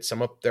that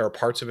there are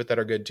parts of it that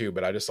are good too,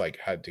 but I just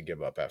had to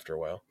give up after a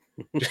while.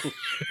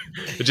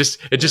 it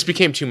just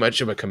became too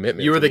much of a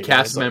commitment. You were the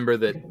cast member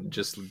that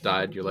just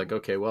died. You're like,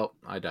 okay, well,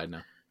 I died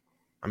now.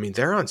 I mean,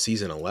 they're on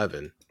season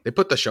 11. They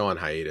put the show on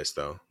hiatus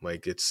though.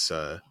 Like it's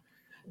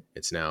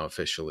now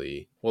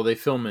officially. Well, they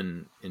film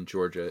in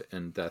Georgia,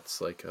 and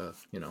that's it's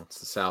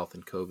the South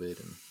and COVID,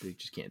 and they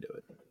just can't do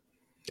it.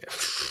 Yeah.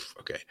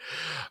 Okay.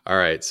 All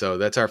right. So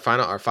that's our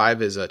final. Our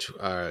 5 is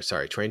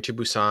Train to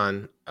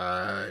Busan,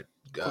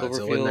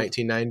 Godzilla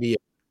 1990,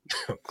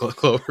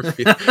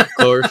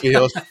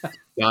 Cloverfield,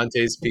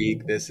 Dante's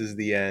Peak, This Is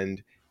the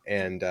End,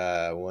 and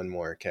one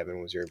more.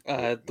 Kevin, was your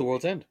The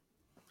World's End.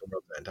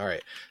 All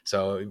right.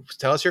 So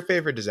tell us your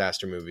favorite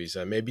disaster movies.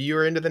 Maybe you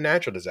are into the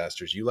natural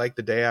disasters. You like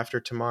The Day After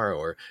Tomorrow,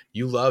 or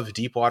you love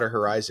Deepwater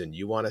Horizon.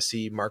 You want to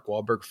see Mark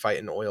Wahlberg fight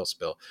an oil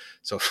spill.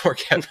 So for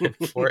Kevin,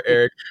 for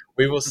Eric,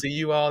 we will see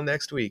you all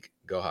next week.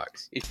 Go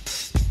Hawks.